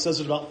 1. He says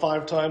it about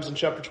 5 times in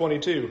chapter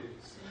 22.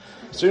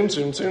 Soon,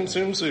 soon, soon,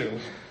 soon, soon.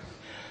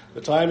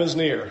 The time is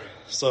near.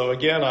 So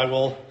again, I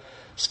will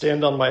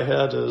stand on my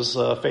head as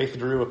Faith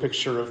drew a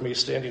picture of me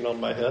standing on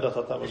my head. I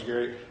thought that was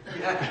great.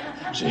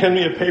 She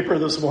handed me a paper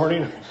this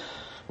morning.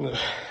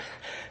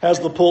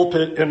 Has the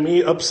pulpit and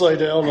me upside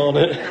down on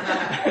it.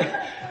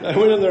 I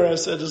went in there and I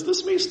said, is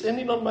this me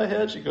standing on my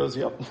head? She goes,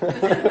 yep.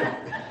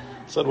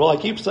 I said, well, I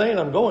keep saying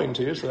I'm going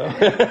to, so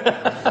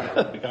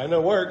I know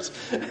it works.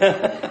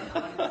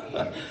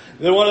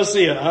 They want to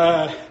see it.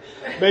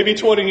 Maybe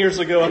 20 years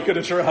ago I could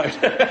have tried.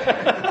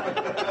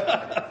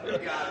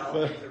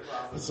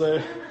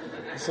 So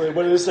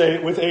what do they say?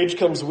 With age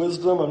comes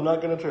wisdom. I'm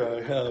not going to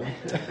try.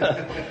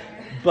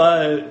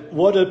 But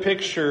what a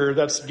picture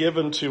that's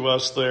given to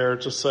us there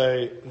to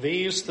say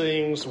these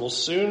things will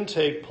soon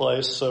take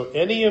place. So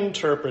any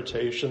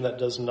interpretation that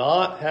does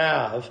not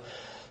have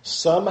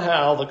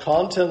somehow the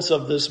contents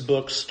of this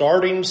book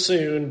starting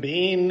soon,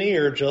 being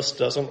near, just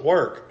doesn't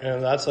work.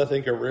 And that's, I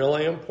think, a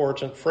really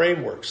important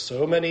framework.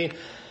 So many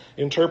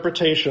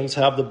interpretations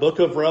have the book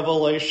of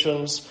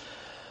Revelations,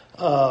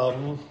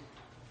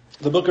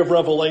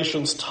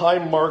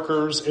 time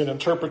markers and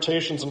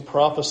interpretations and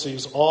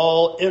prophecies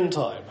all end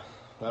time.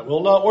 That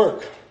will not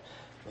work.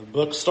 The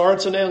book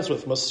starts and ends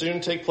with must soon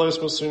take place,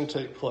 must soon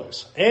take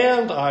place.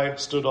 And I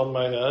stood on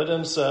my head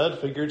and said,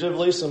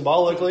 figuratively,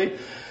 symbolically,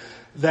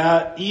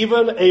 that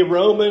even a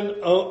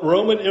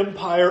Roman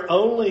Empire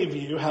only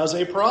view has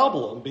a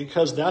problem,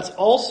 because that's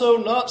also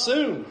not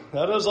soon.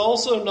 That is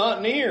also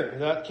not near.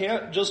 That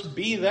can't just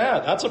be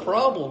that. That's a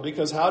problem,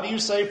 because how do you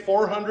say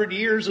 400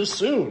 years is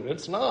soon?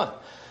 It's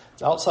not.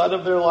 It's outside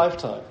of their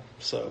lifetime.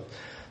 So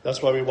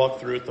that's why we walked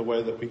through it the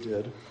way that we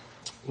did.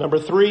 Number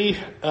 3,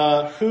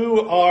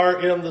 who are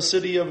in the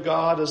city of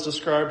God as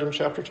described in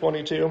chapter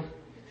 22?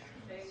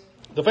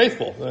 The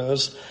faithful.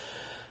 There's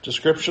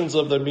descriptions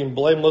of them being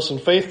blameless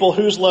and faithful.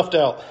 Who's left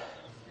out?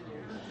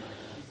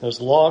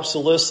 There's lots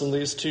of lists in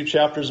these 2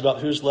 chapters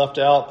about who's left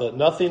out, but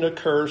nothing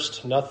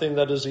accursed, nothing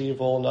that is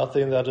evil,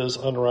 nothing that is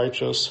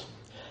unrighteous.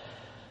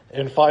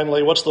 And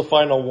finally, what's the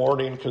final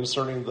warning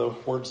concerning the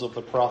words of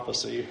the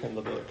prophecy in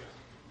the book?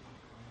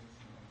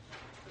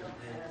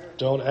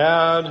 Don't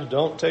add,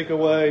 don't take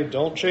away,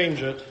 don't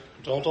change it,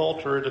 don't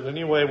alter it in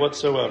any way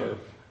whatsoever.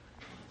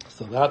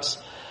 So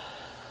that's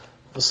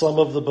the sum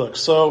of the book.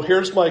 So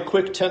here's my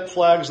quick tent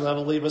flags, and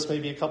that'll leave us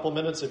maybe a couple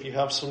minutes if you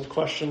have some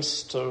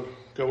questions to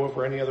go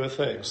over any other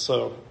things.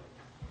 So,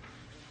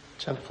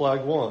 tent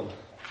flag 1.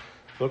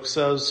 Book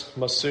says,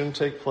 must soon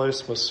take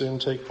place, must soon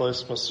take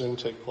place, must soon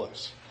take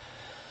place.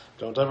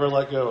 Don't ever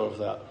let go of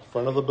that.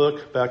 Front of the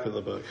book, back of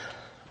the book.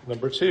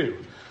 Number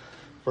 2,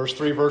 first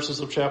 3 verses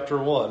of chapter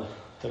 1.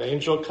 An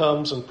angel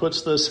comes and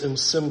puts this in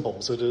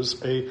symbols. It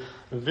is a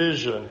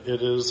vision.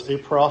 It is a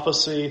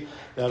prophecy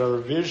that are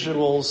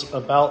visuals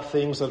about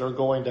things that are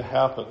going to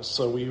happen.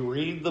 So we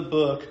read the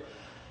book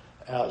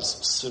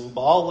as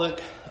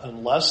symbolic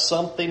unless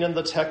something in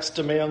the text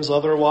demands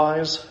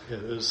otherwise.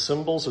 It is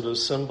symbols, it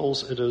is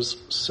symbols, it is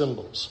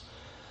symbols.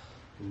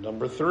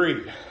 Number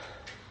 3,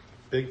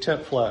 big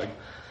tent flag.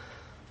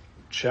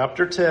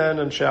 Chapter 10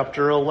 and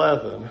chapter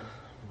 11,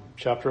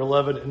 chapter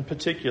 11 in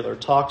particular,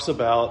 talks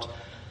about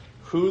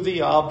who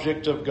the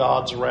object of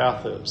God's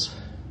wrath is.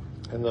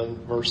 And then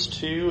verse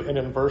 2 and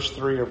in verse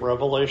 3 of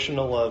Revelation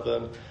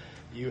 11,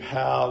 you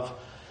have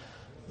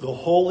the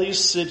holy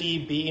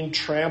city being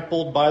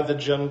trampled by the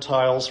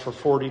Gentiles for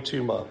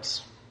 42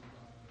 months.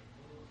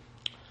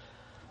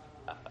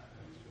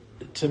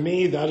 To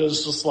me, that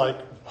is just like,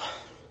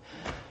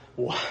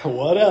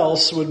 what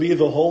else would be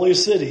the holy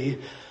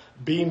city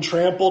being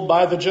trampled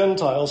by the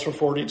Gentiles for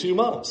 42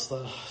 months?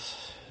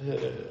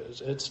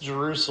 It's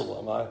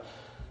Jerusalem.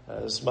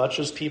 As much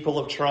as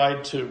people have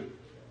tried to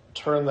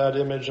turn that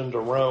image into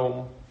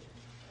Rome,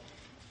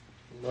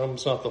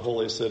 Rome's not the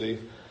holy city.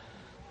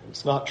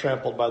 It's not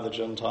trampled by the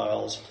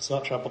Gentiles. It's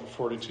not trampled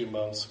for 42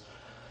 months.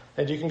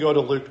 And you can go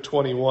to Luke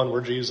 21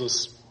 where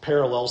Jesus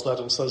parallels that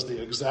and says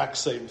the exact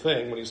same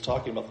thing when he's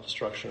talking about the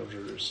destruction of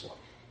Jerusalem.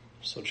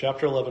 So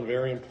chapter 11,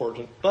 very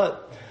important.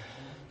 But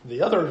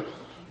the other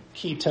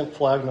key tent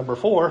flag, number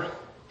 4,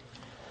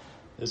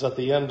 is at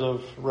the end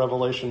of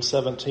Revelation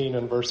 17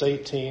 and verse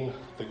 18.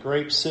 The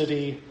great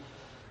city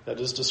that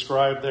is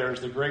described there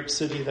is the great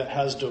city that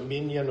has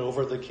dominion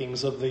over the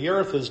kings of the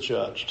earth is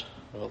judged.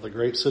 Well, the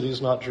great city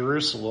is not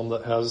Jerusalem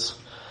that has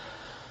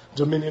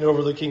dominion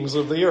over the kings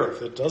of the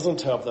earth. It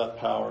doesn't have that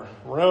power.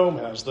 Rome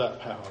has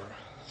that power.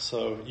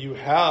 So you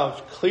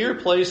have clear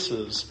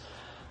places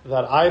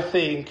that I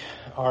think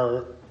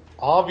are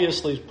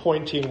obviously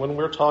pointing when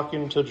we're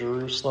talking to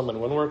Jerusalem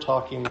and when we're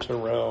talking to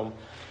Rome.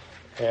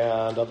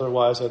 And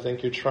otherwise, I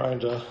think you're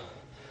trying to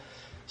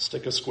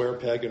stick a square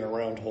peg in a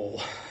round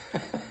hole.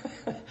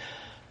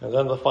 And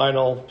then the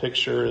final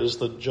picture is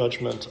the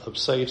judgment of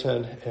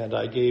Satan. And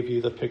I gave you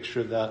the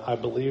picture that I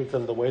believe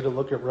then the way to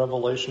look at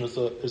Revelation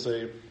is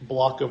a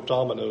block of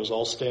dominoes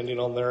all standing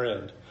on their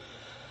end.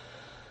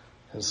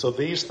 And so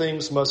these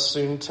things must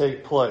soon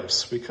take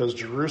place because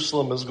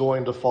Jerusalem is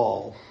going to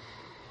fall.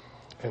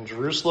 And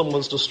Jerusalem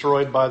was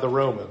destroyed by the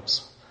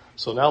Romans.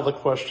 So now the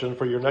question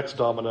for your next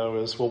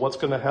domino is, well, what's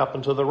going to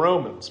happen to the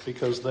Romans?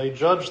 Because they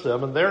judged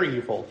them and they're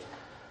evil.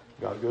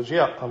 God goes,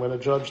 yeah, I'm going to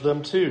judge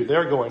them too.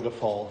 They're going to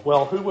fall.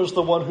 Well, who was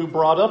the one who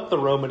brought up the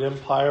Roman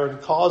Empire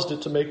and caused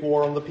it to make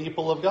war on the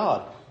people of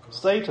God?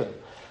 Satan.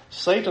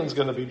 Satan's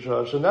going to be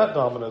judged, and that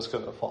domino is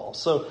going to fall.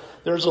 So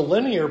there's a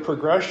linear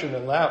progression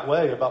in that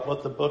way about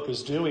what the book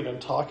is doing and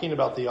talking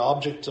about the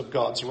object of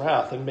God's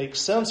wrath, and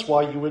makes sense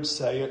why you would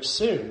say it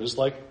soon. Is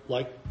like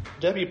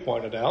Debbie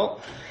pointed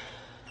out,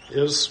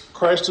 is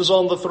Christ is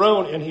on the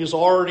throne and he's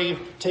already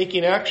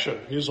taking action.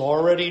 He's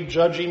already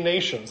judging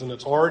nations, and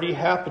it's already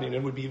happening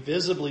and would be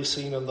visibly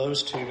seen in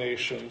those two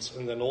nations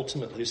and then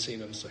ultimately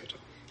seen in Satan.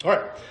 All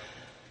right.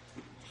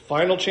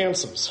 Final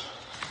chances.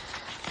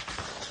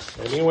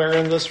 Anywhere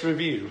in this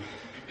review?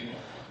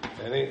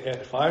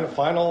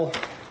 Final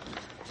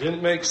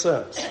didn't make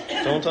sense.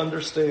 Don't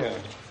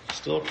understand.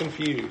 Still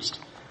confused.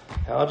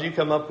 How'd you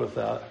come up with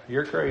that?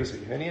 You're crazy.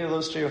 Any of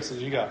those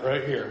chances you got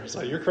right here.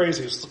 So you're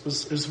crazy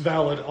is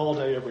valid all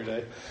day, every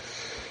day.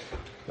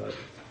 But,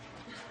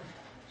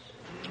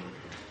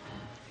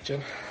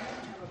 Jim?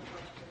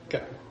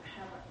 Okay. I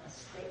have a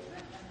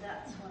statement, and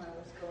that's when I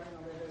was going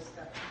over this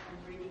stuff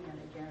and reading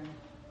it again.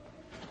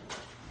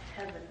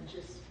 Heaven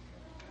just,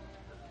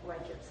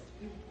 like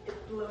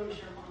it blows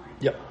your mind.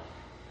 Yep.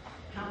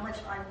 How much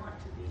I want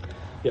to be there.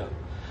 Yeah.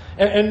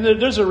 And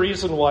there's a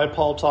reason why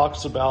Paul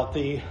talks about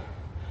the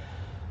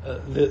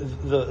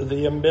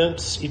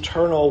immense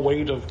eternal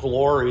weight of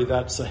glory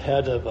that's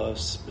ahead of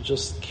us.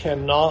 Just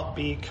cannot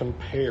be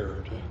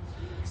compared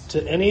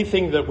to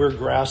anything that we're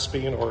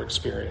grasping or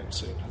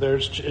experiencing.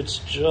 It's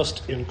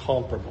just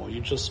incomparable.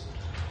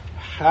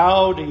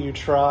 How do you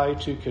try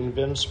to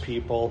convince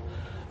people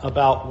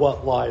about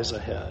what lies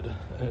ahead?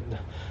 And,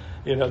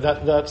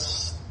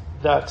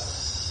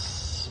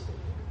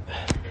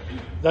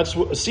 that's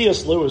what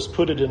C.S. Lewis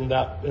put it in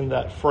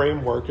that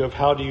framework of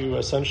how do you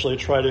essentially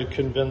try to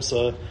convince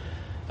a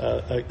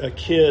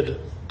kid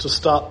to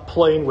stop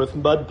playing with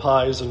mud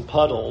pies and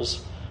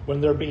puddles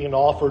when they're being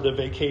offered a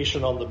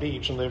vacation on the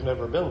beach and they've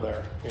never been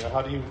there.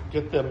 How do you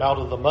get them out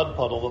of the mud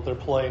puddle that they're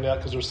playing at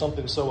because there's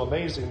something so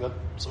amazing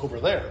that's over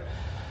there?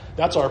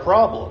 That's our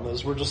problem,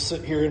 is we're just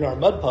sitting here in our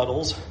mud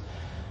puddles.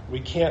 We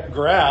can't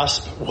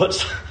grasp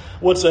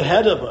what's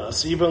ahead of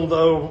us, even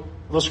though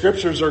the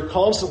scriptures are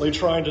constantly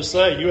trying to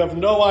say, you have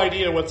no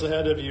idea what's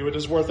ahead of you. It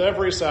is worth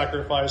every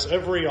sacrifice,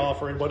 every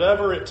offering,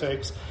 whatever it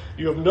takes.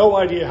 You have no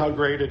idea how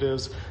great it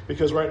is,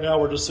 because right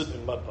now we're just sitting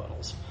in mud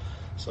puddles.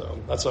 So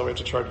that's why we have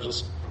to try to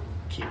just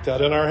keep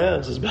that in our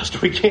heads as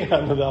best we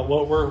can about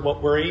what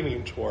we're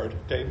aiming toward.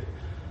 Dave?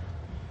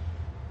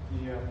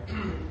 Yeah.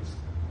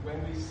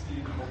 When we see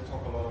people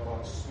talk a lot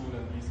about soul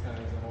and these kinds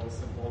and all the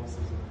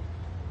symbolicism,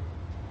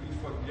 we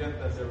forget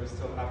that there is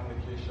still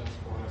applications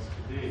for us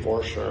today.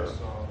 For sure.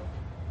 So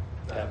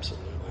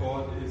absolutely.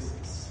 God is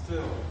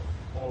still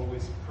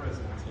always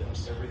present in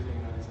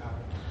everything that is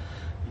happening,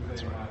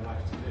 even in my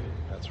life today.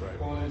 That's right.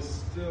 God is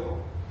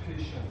still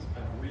patient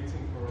and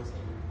waiting for us to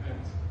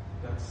repent.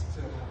 That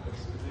still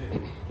happens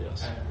today.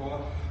 Yes. And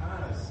God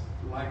has,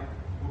 like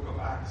the book of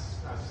Acts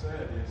has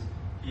said,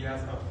 He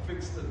has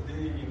affixed a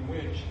day in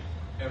which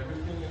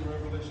everything in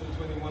Revelation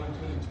 21 and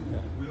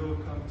 22 will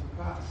come to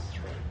pass. That's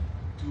right.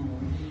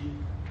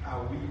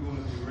 Are we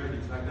going to be ready?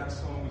 It's like that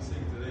song we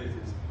sing today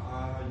is,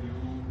 are you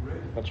ready?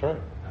 That's right.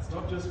 That's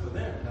not just for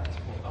them, that's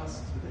for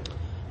us today.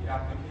 The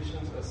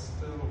applications are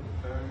still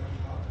very much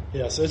hard.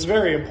 Yes, it's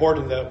very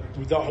important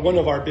that one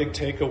of our big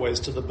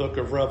takeaways to the book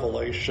of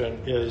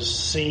Revelation is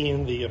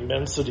seeing the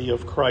immensity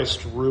of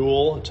Christ's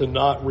rule, to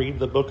not read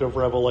the book of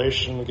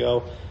Revelation and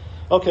go,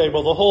 okay,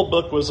 well, the whole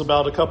book was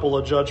about a couple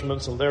of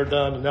judgments and they're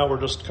done, and now we're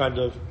just kind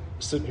of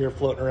sitting here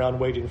floating around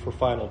waiting for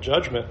final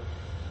judgment.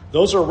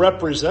 Those are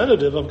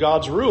representative of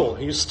God's rule.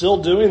 He's still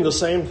doing the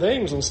same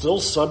things and still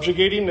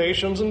subjugating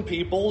nations and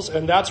peoples,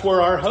 and that's where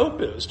our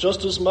hope is.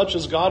 Just as much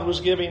as God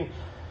was giving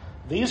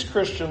these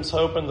Christians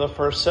hope in the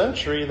first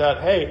century that,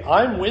 hey,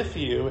 I'm with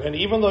you, and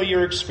even though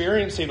you're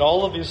experiencing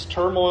all of these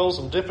turmoils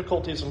and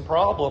difficulties and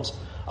problems,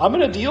 I'm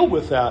going to deal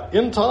with that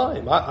in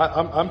time.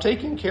 I'm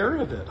taking care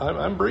of it.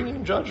 I'm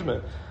bringing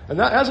judgment. And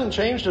that hasn't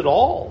changed at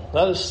all.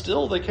 That is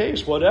still the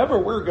case. Whatever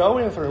we're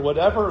going through,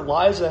 whatever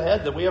lies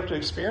ahead that we have to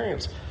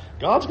experience,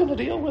 God's going to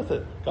deal with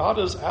it. God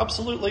is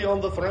absolutely on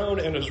the throne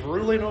and is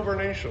ruling over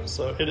nations.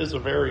 So it is a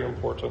very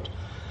important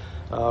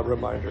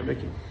reminder.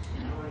 Vicky?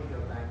 I want to go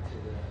back to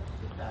the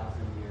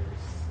 1,000 years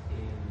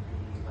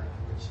and like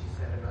what she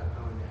said about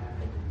going to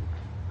heaven.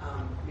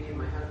 Me and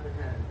my husband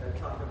had a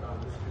talk about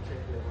this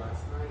particular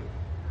last night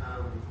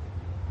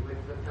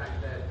with the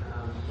fact that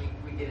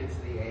we get into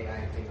the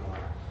AI thing a lot.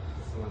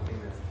 It's the one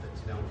thing that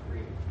you don't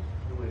read.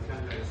 And when it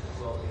comes to it,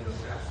 well,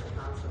 grasp the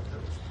concept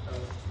of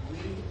we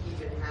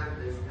even have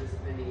this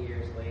many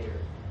years later.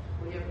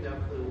 We have no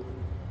clue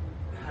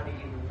how to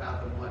even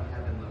fathom what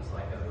heaven looks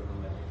like other than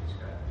what they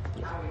describe.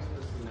 How are we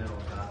supposed to know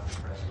God's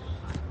impression of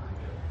time?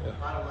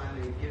 Bottom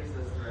line, it gives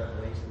us the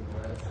revelation to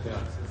let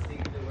us to see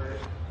the word,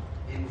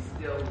 and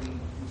still we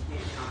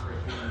can't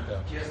comprehend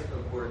just the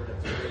word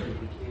that's written.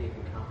 We can't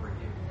even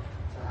comprehend.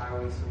 So how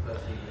are we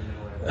supposed to even know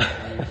what it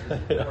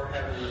is? Or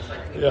heaven looks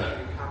like we can't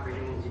even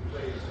comprehend what we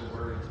put into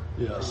words.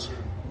 Yes.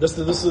 This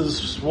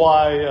is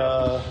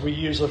why we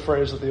use a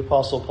phrase that the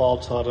Apostle Paul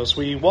taught us.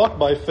 We walk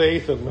by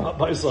faith and not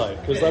by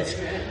sight, because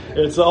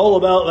it's all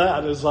about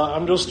that.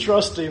 I'm just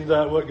trusting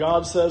that what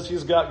God says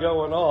He's got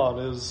going on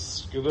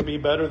is going to be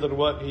better than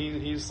what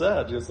He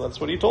said.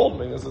 That's what He told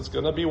me. It's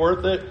going to be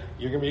worth it.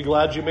 You're going to be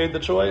glad you made the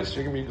choice.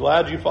 You're going to be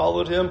glad you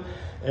followed Him,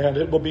 and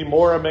it will be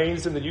more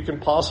amazing than you can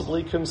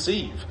possibly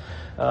conceive.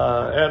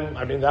 And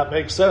I mean, that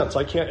makes sense.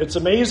 It's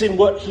amazing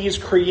what He's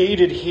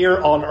created here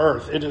on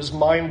earth. It is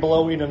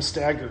mind-blowing and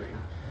staggering.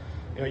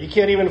 You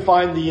can't even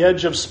find the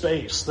edge of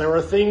space. There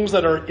are things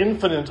that are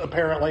infinite,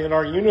 apparently, in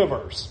our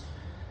universe.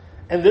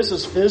 And this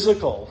is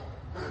physical.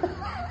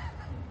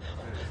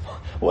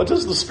 What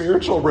is the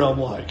spiritual realm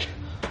like?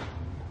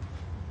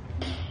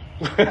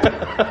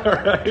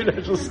 Right?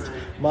 It's just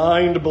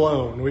mind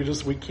blown.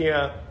 We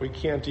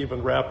can't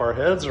even wrap our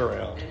heads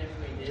around. And if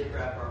we did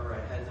wrap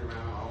our heads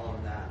around all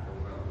of that, the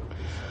world would be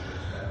so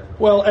much better.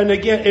 Well, and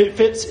again, it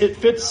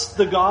fits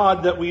the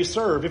God that we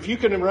serve. If you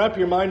can wrap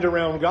your mind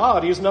around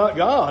God, He's not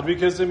God,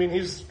 because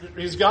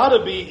He's got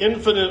to be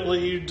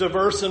infinitely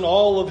diverse in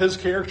all of His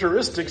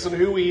characteristics and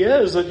who He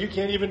is, that you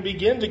can't even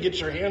begin to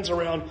get your hands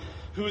around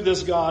who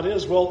this God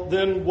is. Well,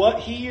 then what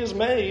He has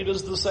made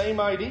is the same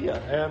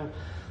idea. And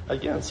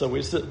again, so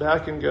we sit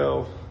back and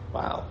go,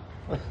 wow.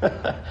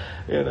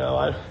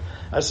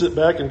 I sit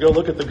back and go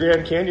look at the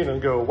Grand Canyon and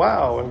go,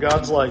 wow. And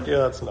God's like,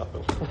 yeah, it's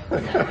nothing.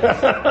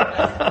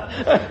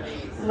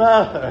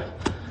 Nah.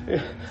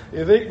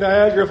 You think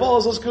Niagara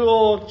Falls is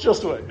cool?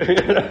 Just wait.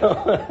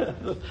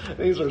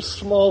 These are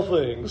small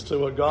things to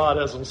what God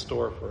has in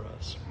store for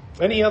us.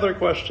 Any other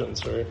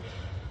questions? Or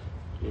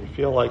you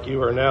feel like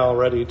you are now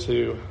ready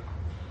to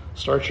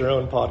start your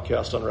own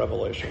podcast on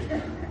Revelation?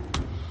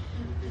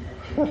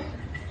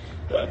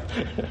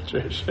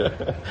 Trish.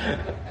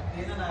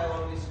 Dan and I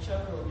always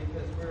chuckle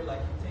because we're like,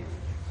 it takes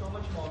so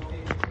much more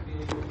faith to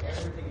believe in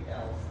everything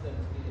else than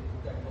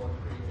that God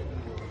created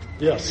the world.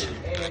 Yes.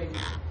 And in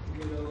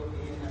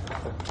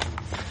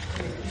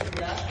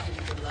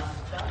Ecclesiastes, the last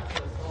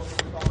chapter, also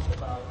talks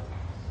about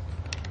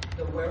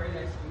the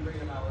weariness we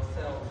bring on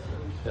ourselves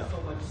with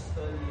so much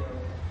study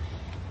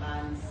of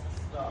man's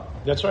stuff.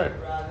 That's right.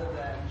 Rather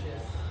than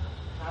just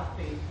have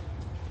faith,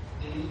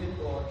 believe in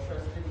God,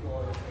 trust in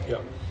God,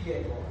 and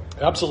fear God.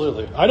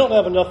 Absolutely. I don't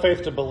have enough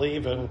faith to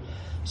believe in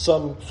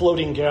some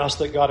floating gas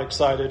that got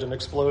excited and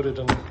exploded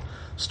and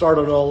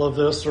started all of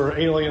this, or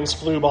aliens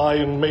flew by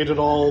and made it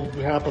all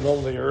happen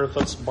on the earth.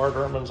 That's Bart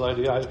Ehrman's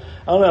idea. I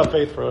don't have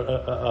faith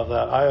of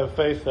that. I have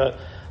faith that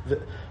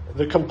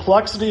the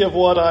complexity of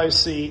what I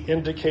see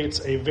indicates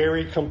a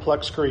very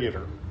complex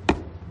creator.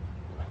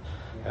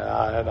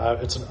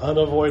 It's an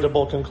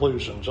unavoidable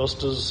conclusion.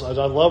 Just as I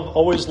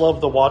always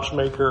love the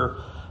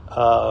watchmaker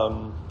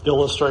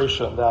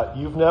illustration that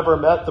you've never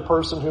met the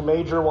person who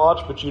made your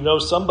watch, but you know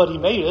somebody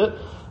made it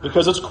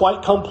because it's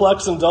quite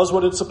complex and does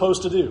what it's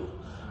supposed to do.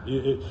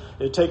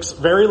 It takes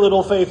very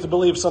little faith to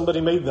believe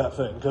somebody made that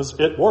thing because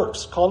it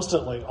works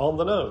constantly on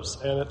the nose,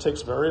 and it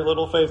takes very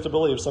little faith to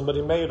believe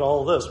somebody made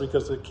all this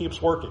because it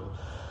keeps working.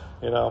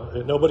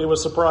 Nobody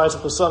was surprised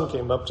that the sun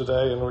came up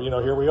today, and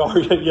here we are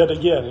yet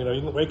again.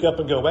 You can wake up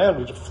and go, man,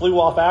 we just flew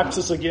off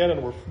axis again,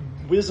 and we're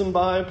whizzing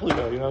by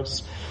Pluto.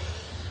 It's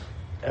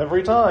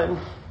every time,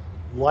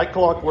 like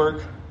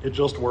clockwork, it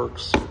just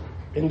works.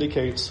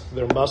 Indicates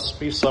there must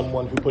be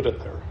someone who put it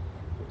there.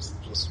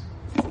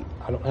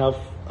 I don't have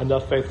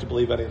enough faith to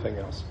believe anything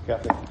else.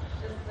 Kathy?